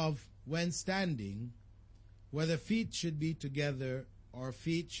issue of when standing, whether feet should be together or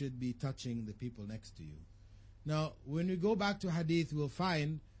feet should be touching the people next to you. Now, when we go back to hadith, we'll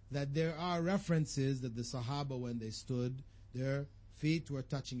find that there are references that the Sahaba, when they stood, their feet were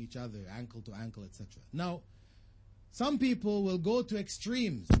touching each other, ankle to ankle, etc. Now, some people will go to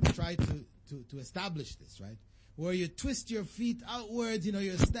extremes to try to establish this, right? Where you twist your feet outwards,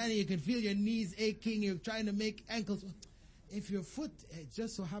 you're standing, you can feel your knees aching, you're trying to make ankles. If your foot,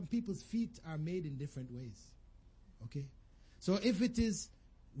 just so how people's feet are made in different ways. Okay? So if it is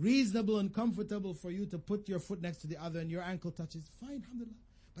reasonable and comfortable for you to put your foot next to the other and your ankle touches, fine, alhamdulillah.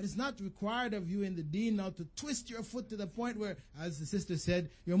 But it's not required of you in the deen now to twist your foot to the point where, as the sister said,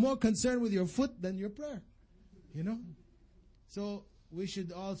 you're more concerned with your foot than your prayer. So we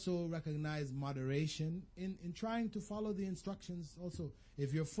should also recognize moderation in trying to follow the instructions also.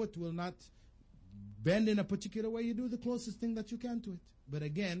 If your foot will not bend in a particular way, you do the closest thing that you can to it. But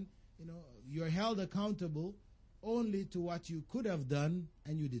again, you're held accountable only to what you could have done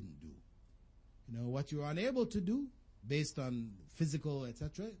and you didn't do. What you're unable to do, based on physical,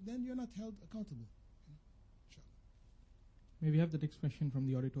 etc., then you're not held accountable. Sure. May we have the next question from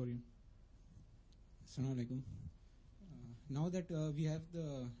the auditorium? Assalamu alaikum. Now that we have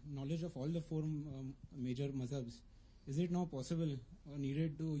the knowledge of all the four major mazhabs, is it now possible or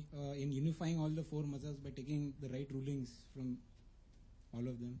needed to in unifying all the four mazhabs by taking the right rulings from all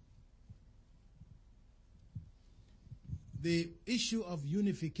of them? The issue of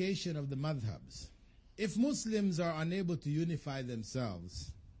unification of the madhabs. If Muslims are unable to unify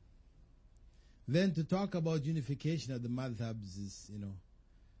themselves, then to talk about unification of the madhabs is,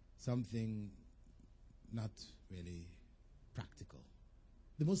 something not really practical.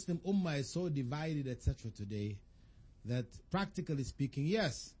 The Muslim ummah is so divided, etc. today, that practically speaking,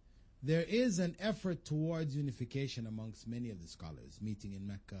 yes, there is an effort towards unification amongst many of the scholars, meeting in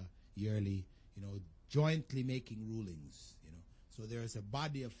Mecca yearly, jointly making rulings, So there is a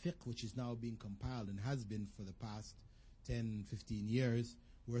body of fiqh which is now being compiled and has been for the past 10, 15 years,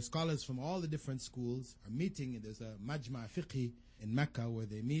 where scholars from all the different schools are meeting. There's a majma' fiqhi in Mecca where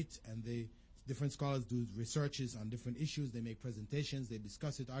they meet and different scholars do researches on different issues. They make presentations, they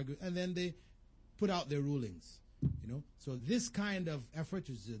discuss it, argue, and then they put out their rulings. So this kind of effort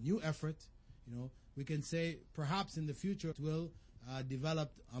is a new effort. We can say perhaps in the future it will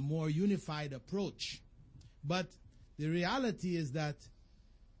develop a more unified approach. But the reality is that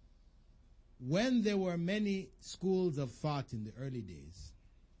when there were many schools of thought in the early days,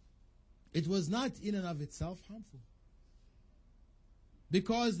 it was not in and of itself harmful.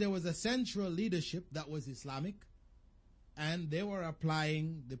 Because there was a central leadership that was Islamic, and they were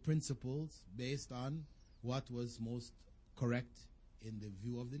applying the principles based on what was most correct in the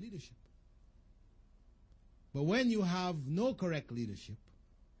view of the leadership. But when you have no correct leadership,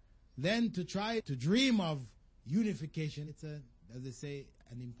 then to try to dream of unification, it's as they say,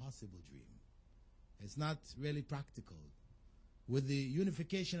 an impossible dream. It's not really practical. With the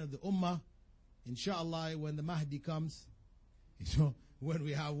unification of the ummah, inshallah, when the Mahdi comes, when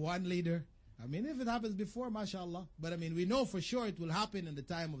we have one leader, if it happens before, mashallah, but we know for sure it will happen in the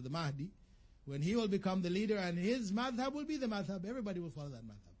time of the Mahdi, when he will become the leader and his madhab will be the madhab. Everybody will follow that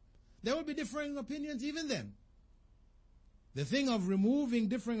madhab. There will be differing opinions even then. The thing of removing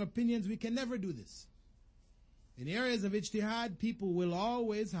differing opinions, we can never do this. In areas of ijtihad, people will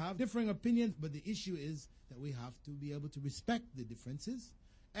always have differing opinions, but the issue is that we have to be able to respect the differences,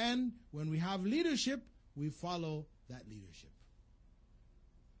 and when we have leadership, we follow that leadership.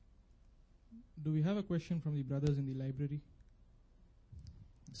 Do we have a question from the brothers in the library?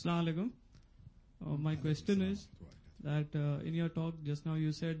 Assalamu alaikum. My question is that in your talk just now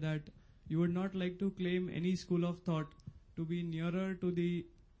you said that you would not like to claim any school of thought to be nearer to the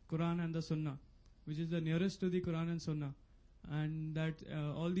Quran and the Sunnah, which is the nearest to the Quran and Sunnah, and that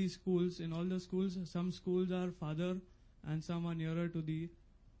all these schools, in all the schools, some schools are farther and some are nearer to the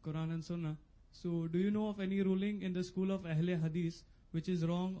Quran and Sunnah. So do you know of any ruling in the school of Ahle Hadith which is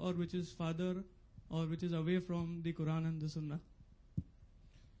wrong or which is farther or which is away from the Quran and the Sunnah?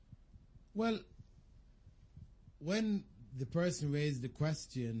 Well, when the person raised the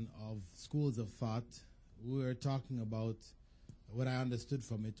question of schools of thought, we were talking about, what I understood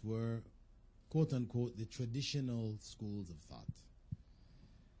from it were, quote unquote, the traditional schools of thought.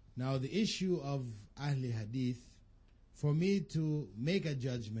 Now, the issue of Ahl Hadith, for me to make a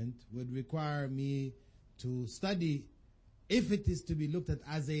judgment, would require me to study, if it is to be looked at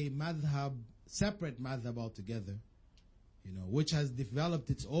as a madhab, separate madhab altogether, which has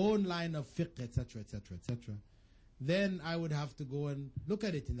developed its own line of fiqh, etc., etc., etc., then I would have to go and look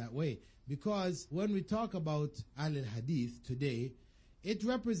at it in that way. Because when we talk about Ahl al-Hadith today, it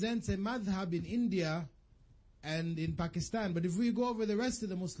represents a madhab in India and in Pakistan. But if we go over the rest of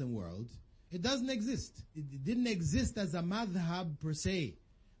the Muslim world, it doesn't exist. It didn't exist as a madhab per se,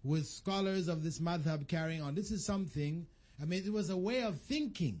 with scholars of this madhab carrying on. This is something, it was a way of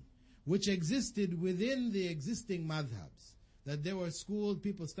thinking which existed within the existing madhabs. That there were schools,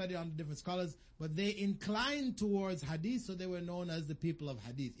 people studied under different scholars, but they inclined towards hadith, so they were known as the people of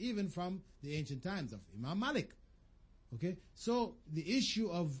hadith, even from the ancient times of Imam Malik. Okay, so the issue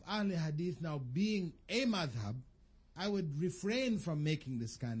of Ahl Hadith now being a madhab, I would refrain from making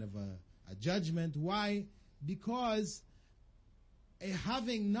this kind of a judgment. Why? Because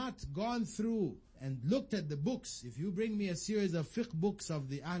having not gone through and looked at the books, if you bring me a series of fiqh books of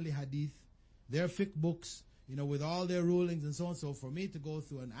the Ahl Hadith, their fiqh books, with all their rulings and so on, so for me to go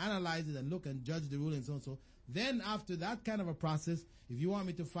through and analyze it and look and judge the rulings and so on, then after that kind of a process, if you want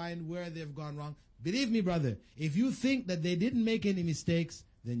me to find where they've gone wrong, believe me, brother, if you think that they didn't make any mistakes,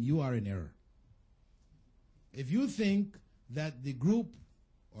 then you are in error. If you think that the group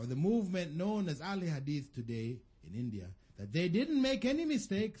or the movement known as Ahl Hadith today in India, that they didn't make any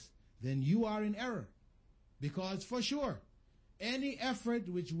mistakes, then you are in error. Because for sure, any effort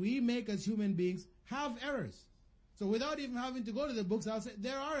which we make as human beings have errors. So without even having to go to the books, I'll say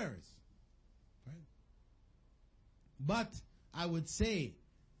there are errors. Right? But I would say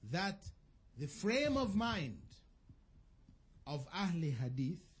that the frame of mind of Ahl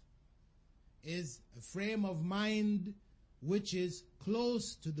Hadith is a frame of mind which is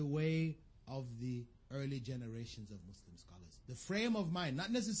close to the way of the early generations of Muslim scholars. The frame of mind,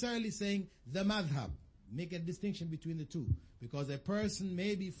 not necessarily saying the madhab. Make a distinction between the two. Because a person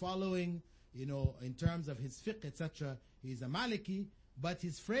may be following, in terms of his fiqh, etc., he's a Maliki, but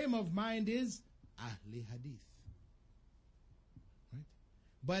his frame of mind is Ahl Hadith. Right?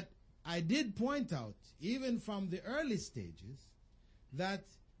 But I did point out, even from the early stages, that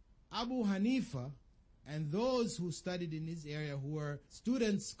Abu Hanifa and those who studied in his area, who were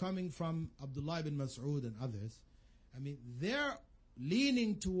students coming from Abdullah ibn Mas'ud and others, they're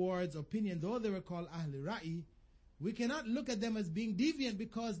leaning towards opinion, though they were called Ahl Ra'i, we cannot look at them as being deviant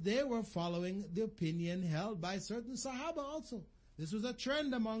because they were following the opinion held by certain Sahaba also. This was a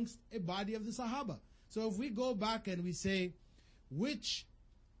trend amongst a body of the Sahaba. So if we go back and we say, which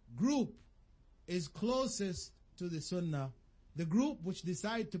group is closest to the Sunnah, the group which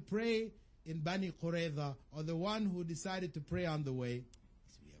decided to pray in Bani Qurayza or the one who decided to pray on the way,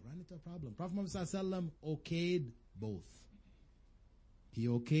 we run into a problem. Prophet Muhammad ﷺ okayed both. He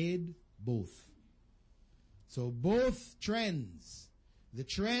okayed both. So both trends, the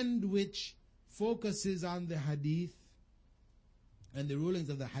trend which focuses on the hadith and the rulings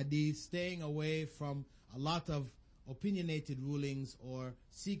of the hadith, staying away from a lot of opinionated rulings or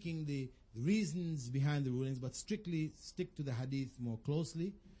seeking the the reasons behind the rulings, but strictly stick to the hadith more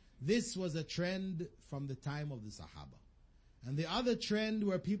closely. This was a trend from the time of the Sahaba. And the other trend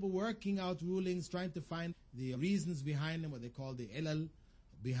were people working out rulings, trying to find the reasons behind them, what they call the ilal,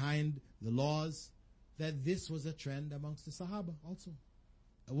 behind the laws, that this was a trend amongst the Sahaba also,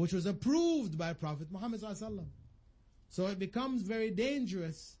 which was approved by Prophet Muhammad ﷺ. So it becomes very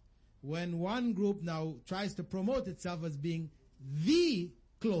dangerous when one group now tries to promote itself as being the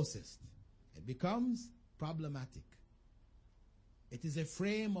closest. It becomes problematic. It is a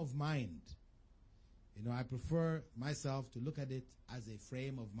frame of mind. I prefer myself to look at it as a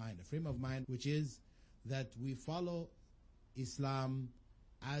frame of mind which is that we follow Islam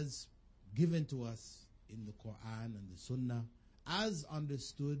as given to us in the Quran and the Sunnah, as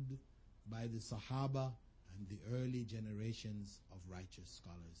understood by the Sahaba and the early generations of righteous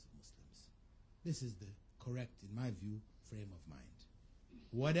scholars of Muslims. This is the correct, in my view, frame of mind.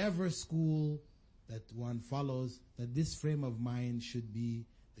 Whatever school that one follows, that this frame of mind should be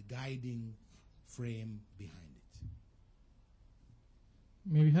the guiding frame behind it.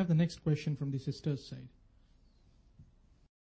 May we have the next question from the sister's side?